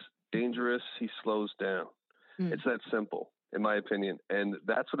when it's dangerous, he slows down. It's that simple, in my opinion. And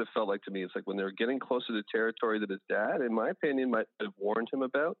that's what it felt like to me. It's like when they're getting closer to territory that his dad, in my opinion, might have warned him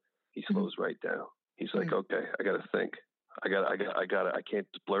about, he slows right down. He's like, okay, I got to think. I can't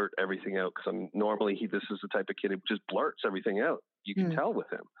blurt everything out because this is the type of kid who just blurts everything out. You can tell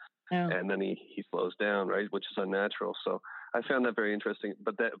with him. Oh. And then he slows down, right? Which is unnatural. So I found that very interesting.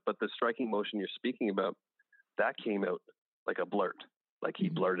 But the striking motion you're speaking about, that came out like a blurt, like he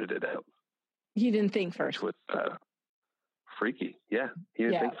blurted it out. He didn't think first. Which was freaky. Yeah, he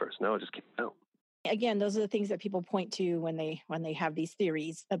didn't think first. No, it just came out. Again, those are the things that people point to when they have these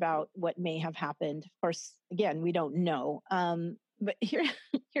theories about what may have happened. Of course, again, we don't know. But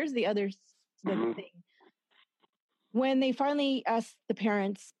here's the other thing. When they finally asked the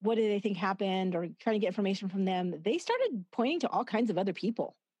parents, what do they think happened, or trying to get information from them, they started pointing to all kinds of other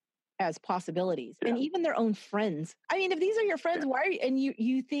people as possibilities, and even their own friends. I mean, if these are your friends, why are you, and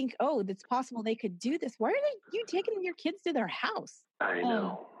you think, oh, it's possible they could do this. Why are you taking your kids to their house? I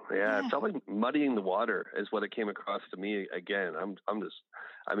know. It felt like muddying the water is what it came across to me. Again,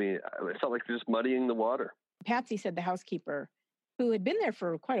 it felt like just muddying the water. Patsy said the housekeeper, who had been there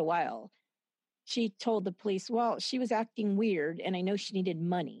for quite a while, she told the police, well, she was acting weird and I know she needed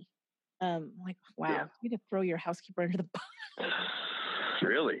money. Like, wow, you to throw your housekeeper under the bus.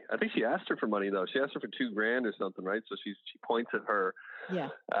 Really? I think she asked her for money though. She asked her for $2,000 or something, right? So she points at her. Yeah.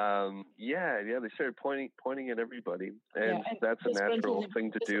 They started pointing at everybody, and that's a natural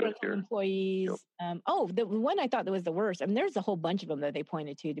thing to do if you're employees. The one I thought that was the worst. I mean, there's a whole bunch of them that they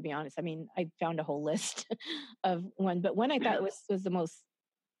pointed to be honest. I mean, I found a whole list of one, but one I thought was the most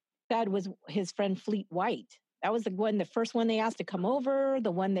sad was his friend Fleet White. That was the first one they asked to come over,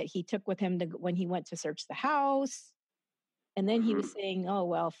 the one that he took with him when he went to search the house. And then he was saying, oh,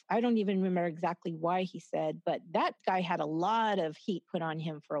 well, I don't even remember exactly why he said, but that guy had a lot of heat put on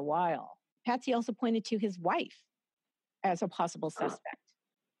him for a while. Patsy also pointed to his wife as a possible suspect.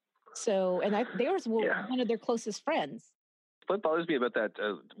 So, and they were one of their closest friends. What bothers me about that,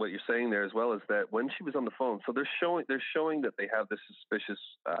 what you're saying there as well, is that when she was on the phone, so they're showing that they have this suspicious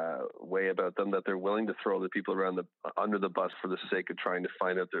way about them, that they're willing to throw the people under the bus for the sake of trying to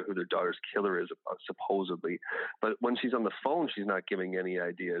find out who their daughter's killer is, supposedly. But when she's on the phone, she's not giving any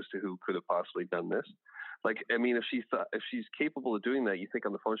idea as to who could have possibly done this. Like, I mean, if she's capable of doing that, you think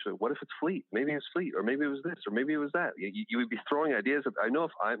on the phone, she's like, what if it's Fleet? Maybe it's Fleet, or maybe it was this, or maybe it was that. You would be throwing ideas. I know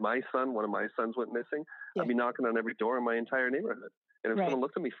if one of my sons went missing, I'd be knocking on every door in my entire neighborhood. And if someone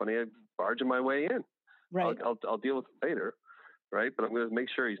looked at me funny, I'd barge my way in. Right. I'll deal with it later, right? But I'm going to make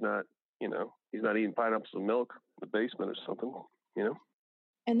sure he's not eating pineapples and milk in the basement or something, you know?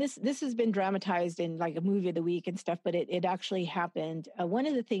 And this has been dramatized in like a movie of the week and stuff, but it actually happened. One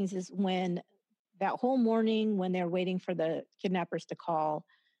of the things is when that whole morning when they're waiting for the kidnappers to call,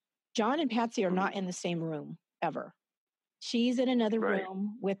 John and Patsy are not in the same room ever. She's in another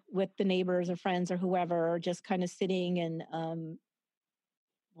room with the neighbors or friends or whoever, just kind of sitting and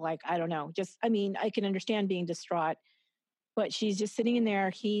I don't know. I can understand being distraught, but she's just sitting in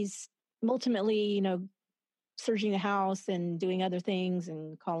there. He's ultimately, searching the house and doing other things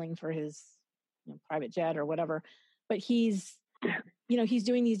and calling for his private jet or whatever. But he's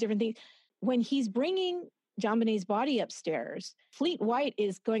doing these different things. When he's bringing JonBenét's body upstairs, Fleet White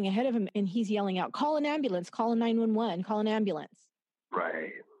is going ahead of him and he's yelling out, call an ambulance, call a 911, call an ambulance.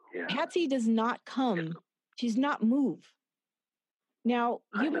 Right. Yeah. Patsy does not come. She's not move. Now,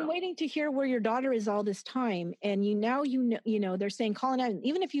 you've been waiting to hear where your daughter is all this time. And they're saying, call an ambulance.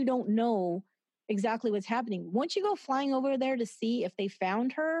 Even if you don't know exactly what's happening, once you go flying over there to see if they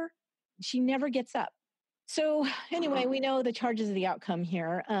found her, she never gets up. So anyway, we know the charges of the outcome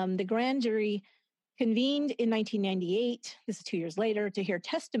here. The grand jury convened in 1998, this is 2 years later, to hear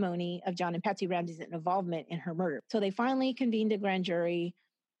testimony of John and Patsy Ramsey's involvement in her murder. So they finally convened a grand jury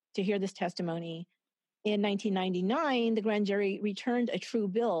to hear this testimony. In 1999, the grand jury returned a true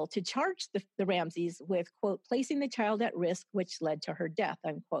bill to charge the Ramseys with, quote, placing the child at risk, which led to her death,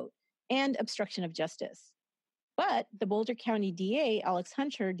 unquote, and obstruction of justice. But the Boulder County DA, Alex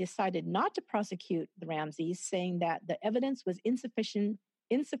Hunter, decided not to prosecute the Ramseys, saying that the evidence was insufficient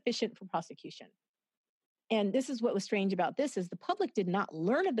for prosecution. And this is what was strange about this, is the public did not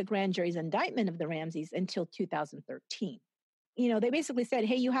learn of the grand jury's indictment of the Ramseys until 2013. They basically said,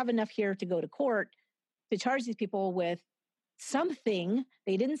 hey, you have enough here to go to court to charge these people with something.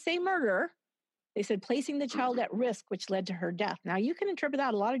 They didn't say murder. They said placing the child at risk, which led to her death. Now, you can interpret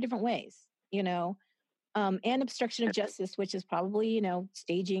that a lot of different ways, and obstruction of justice, which is probably,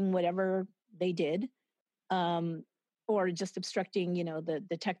 staging whatever they did, or just obstructing, the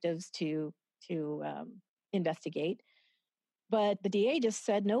detectives to investigate. But the DA just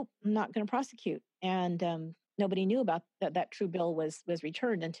said, nope, I'm not going to prosecute. And nobody knew about that true bill was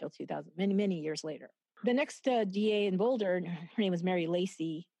returned until 2000, many years later. The next DA in Boulder, her name was Mary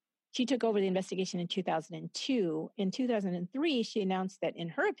Lacy. She took over the investigation in 2002. In 2003, she announced that, in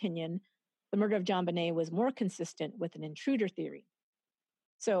her opinion, the murder of JonBenét was more consistent with an intruder theory.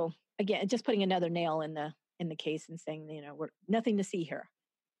 So again, just putting another nail in the case and saying, we're nothing to see here.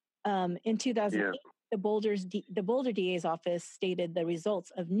 In 2008, the Boulder DA's office stated the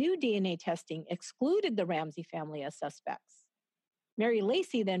results of new DNA testing excluded the Ramsey family as suspects. Mary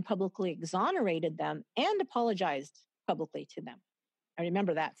Lacy then publicly exonerated them and apologized publicly to them. I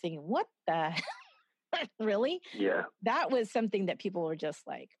remember that, thinking, what the really? Yeah. That was something that people were just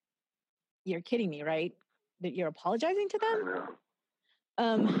like, you're kidding me, right? That you're apologizing to them?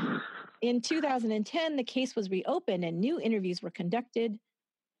 I know. In 2010, the case was reopened and new interviews were conducted,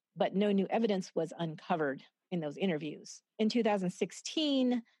 but no new evidence was uncovered in those interviews. In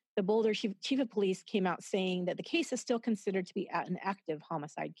 2016, the Boulder Chief of Police came out saying that the case is still considered to be an active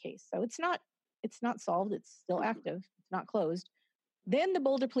homicide case. So it's not solved, it's still active, it's not closed. Then the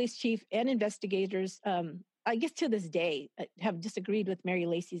Boulder Police Chief and investigators, I guess to this day, have disagreed with Mary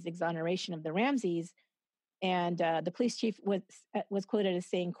Lacy's exoneration of the Ramseys. And the police chief was quoted as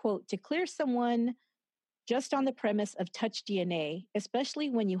saying, quote, to clear someone just on the premise of touch DNA, especially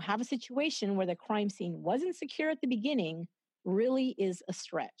when you have a situation where the crime scene wasn't secure at the beginning, really is a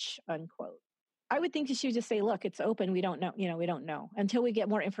stretch, unquote. I would think that she would just say, look, it's open. We don't know. We don't know. Until we get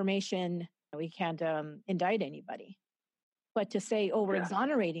more information, we can't indict anybody. But to say, oh, we're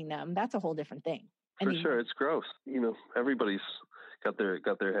exonerating them, that's a whole different thing. For sure. It's gross. Everybody's got their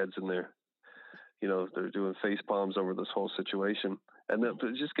heads in there. They're doing face palms over this whole situation. And then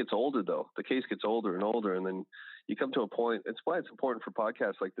it just gets older, though. The case gets older and older. And then you come to a point. It's why it's important for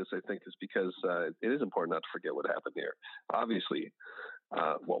podcasts like this, I think, is because it is important not to forget what happened here. Obviously,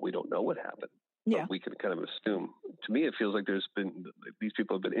 we don't know what happened. Yeah. But we can kind of assume. To me, it feels like these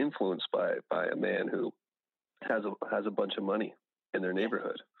people have been influenced by a man who has a bunch of money in their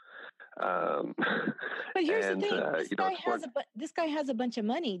neighborhood. But here's the thing: this guy has a bunch of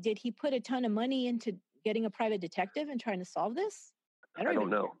money. Did he put a ton of money into getting a private detective and trying to solve this? I don't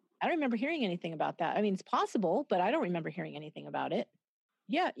know. I don't remember hearing anything about that. I mean, it's possible, but I don't remember hearing anything about it.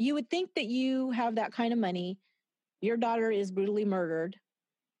 Yeah, you would think that you have that kind of money. Your daughter is brutally murdered.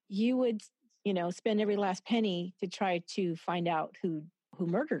 You would, spend every last penny to try to find out who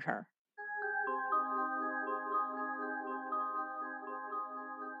murdered her.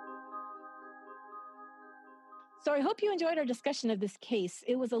 So I hope you enjoyed our discussion of this case.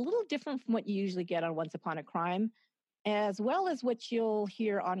 It was a little different from what you usually get on Once Upon a Crime, as well as what you'll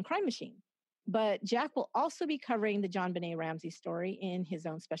hear on Crime Machine. But Jack will also be covering the JonBenét Ramsey story in his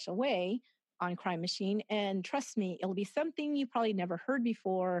own special way on Crime Machine. And trust me, it'll be something you probably never heard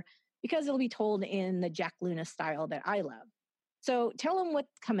before because it'll be told in the Jack Luna style that I love. So tell them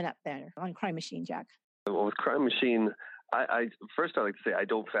what's coming up there on Crime Machine, Jack. Well, with Crime Machine, I'd like to say I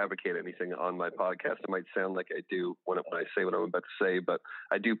don't fabricate anything on my podcast. It might sound like I do when I say what I'm about to say, but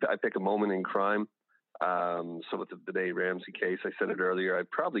I pick a moment in crime. So with the Benét Ramsey case, I said it earlier, I'd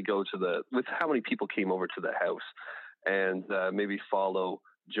probably go with how many people came over to the house and maybe follow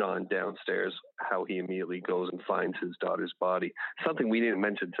John downstairs, how he immediately goes and finds his daughter's body. Something we didn't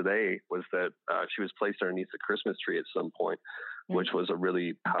mention today was that she was placed underneath the Christmas tree at some point, which was a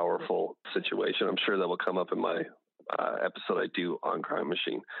really powerful situation. I'm sure that will come up in my episode I do on Crime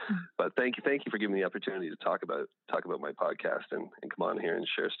Machine. But thank you for giving me the opportunity to talk about my podcast and come on here and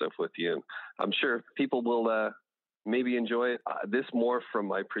share stuff with you. I'm sure people will maybe enjoy it. This more from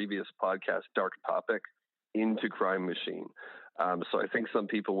my previous podcast, Dark Topic, into Crime Machine. So I think some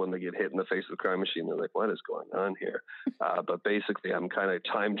people, when they get hit in the face with Crime Machine, they're like, what is going on here? But basically, I'm kind of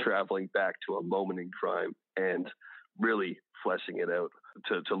time traveling back to a moment in crime and really fleshing it out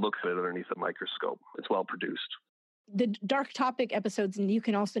to look at it underneath a microscope. It's well produced. The Dark Topic episodes, and you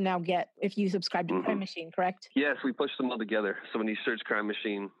can also now get if you subscribe to Crime Machine, correct? Yes, we push them all together. So when you search Crime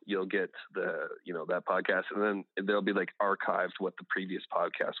Machine, you'll get that podcast, and then there'll be like archived what the previous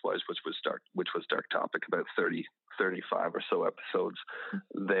podcast was, which was Dark Topic, about 35 or so episodes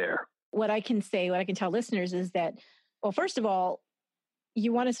there. What I can tell listeners is that, well, first of all,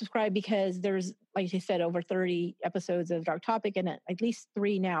 you want to subscribe because there's, like you said, over 30 episodes of Dark Topic and at least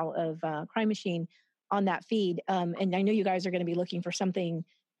 3 now of Crime Machine on that feed. And I know you guys are going to be looking for something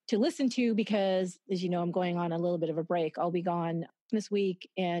to listen to because, as you know, I'm going on a little bit of a break. I'll be gone this week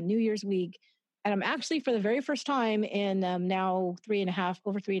and New Year's week. And I'm actually, for the very first time in now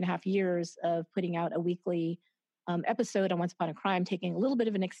over 3.5 years of putting out a weekly episode on Once Upon a Crime, taking a little bit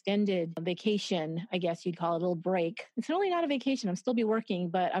of an extended vacation, I guess you'd call it, a little break. It's really not a vacation. I'm still be working,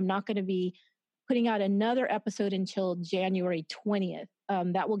 but I'm not going to be putting out another episode until January 20th.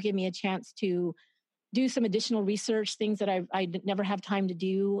 That will give me a chance to do some additional research, things that I never have time to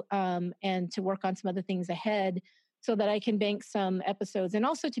do, and to work on some other things ahead so that I can bank some episodes and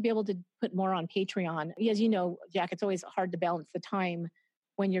also to be able to put more on Patreon. As you know, Jack, it's always hard to balance the time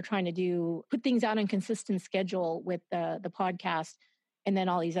when you're trying to put things out on a consistent schedule with the podcast and then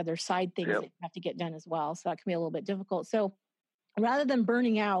all these other side things that you have to get done as well. So that can be a little bit difficult. So rather than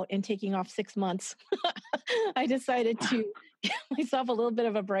burning out and taking off 6 months, I decided to give myself a little bit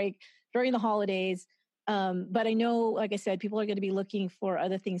of a break during the holidays. But I know, like I said, people are going to be looking for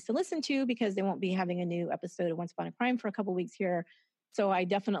other things to listen to because they won't be having a new episode of Once Upon a Crime for a couple of weeks here. So I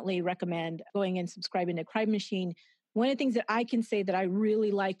definitely recommend going and subscribing to Crime Machine. One of the things that I can say that I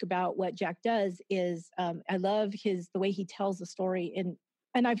really like about what Jack does is I love the way he tells the story.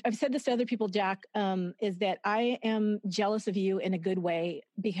 And I've said this to other people, Jack, is that I am jealous of you in a good way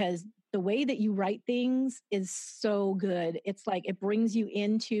because the way that you write things is so good. It's like it brings you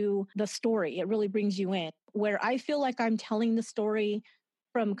into the story. It really brings you in. Where I feel like I'm telling the story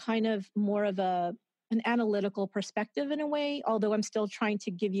from kind of more of an analytical perspective in a way, although I'm still trying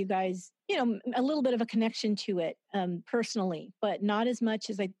to give you guys, a little bit of a connection to it personally, but not as much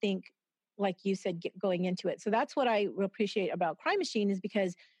as I think, like you said, going into it. So that's what I appreciate about Crime Machine is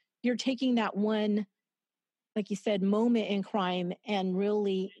because you're taking that one, like you said, moment in crime and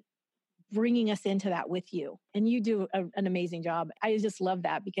really bringing us into that with you. And you do an amazing job. I just love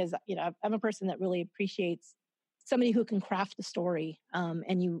that because, I'm a person that really appreciates somebody who can craft the story.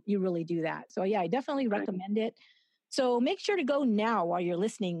 And you really do that. So yeah, I definitely recommend it. So make sure to go now while you're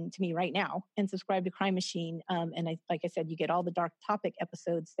listening to me right now and subscribe to Crime Machine. And like I said, you get all the Dark Topic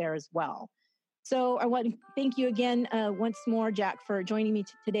episodes there as well. So I want to thank you again once more, Jack, for joining me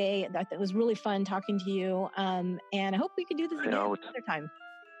today. It was really fun talking to you. And I hope we could do this again another time.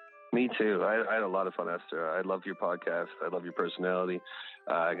 Me too. I had a lot of fun, Esther. I love your podcast. I love your personality.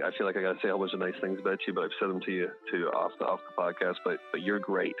 I feel like I got to say a whole bunch of nice things about you, but I've said them to you off the podcast. But you're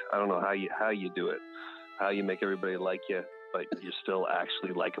great. I don't know how you do it, how you make everybody like you, but you're still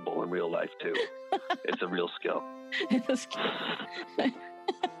actually likable in real life too. It's a real skill. It's a skill.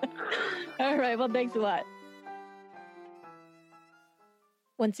 All right. Well, thanks a lot.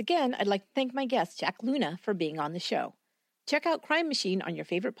 Once again, I'd like to thank my guest, Jack Luna, for being on the show. Check out Crime Machine on your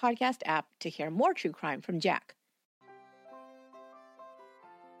favorite podcast app to hear more true crime from Jack.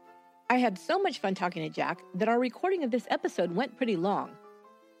 I had so much fun talking to Jack that our recording of this episode went pretty long.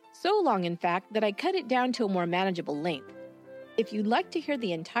 So long, in fact, that I cut it down to a more manageable length. If you'd like to hear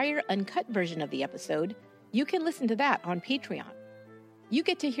the entire uncut version of the episode, you can listen to that on Patreon. You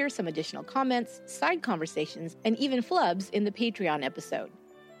get to hear some additional comments, side conversations, and even flubs in the Patreon episode.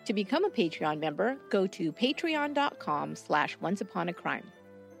 To become a Patreon member, go to patreon.com/onceuponacrime.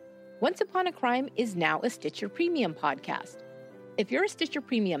 Once Upon a Crime is now a Stitcher Premium podcast. If you're a Stitcher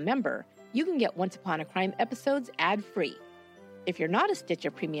Premium member, you can get Once Upon a Crime episodes ad-free. If you're not a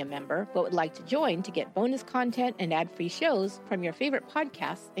Stitcher Premium member but would like to join to get bonus content and ad-free shows from your favorite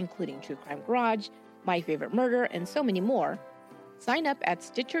podcasts, including True Crime Garage, My Favorite Murder, and so many more, sign up at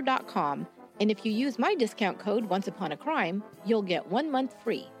Stitcher.com. And if you use my discount code Once Upon a Crime, you'll get 1 month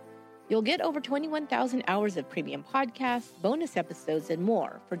free. You'll get over 21,000 hours of premium podcasts, bonus episodes, and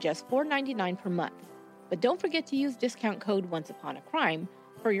more for just $4.99 per month. But don't forget to use discount code Once Upon a Crime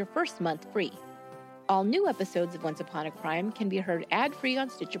for your first month free. All new episodes of Once Upon a Crime can be heard ad-free on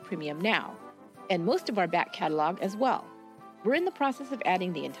Stitcher Premium now, and most of our back catalog as well. We're in the process of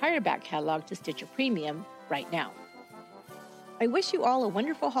adding the entire back catalog to Stitcher Premium right now. I wish you all a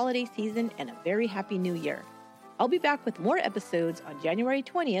wonderful holiday season and a very happy new year. I'll be back with more episodes on January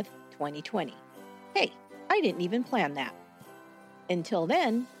 20th, 2020. Hey, I didn't even plan that. Until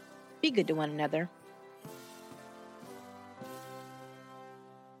then, be good to one another.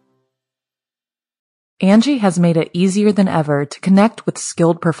 Angie has made it easier than ever to connect with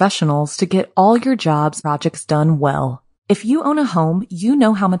skilled professionals to get all your jobs projects done well. If you own a home, you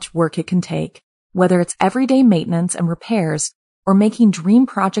know how much work it can take, whether it's everyday maintenance and repairs or making dream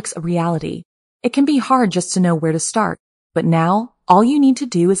projects a reality. It can be hard just to know where to start, but now all you need to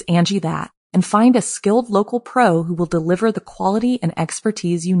do is Angie that and find a skilled local pro who will deliver the quality and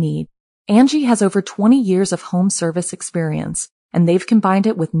expertise you need. Angie has over 20 years of home service experience, and they've combined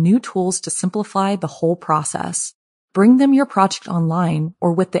it with new tools to simplify the whole process. Bring them your project online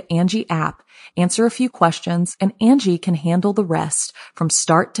or with the Angie app, answer a few questions, and Angie can handle the rest from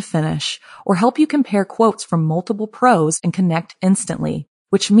start to finish or help you compare quotes from multiple pros and connect instantly,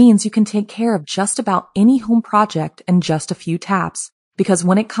 which means you can take care of just about any home project in just a few taps. Because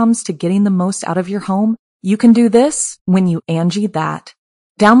when it comes to getting the most out of your home, you can do this when you Angie that.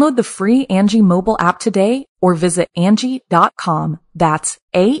 Download the free Angie mobile app today or visit Angie.com. That's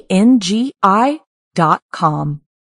ANGI.com.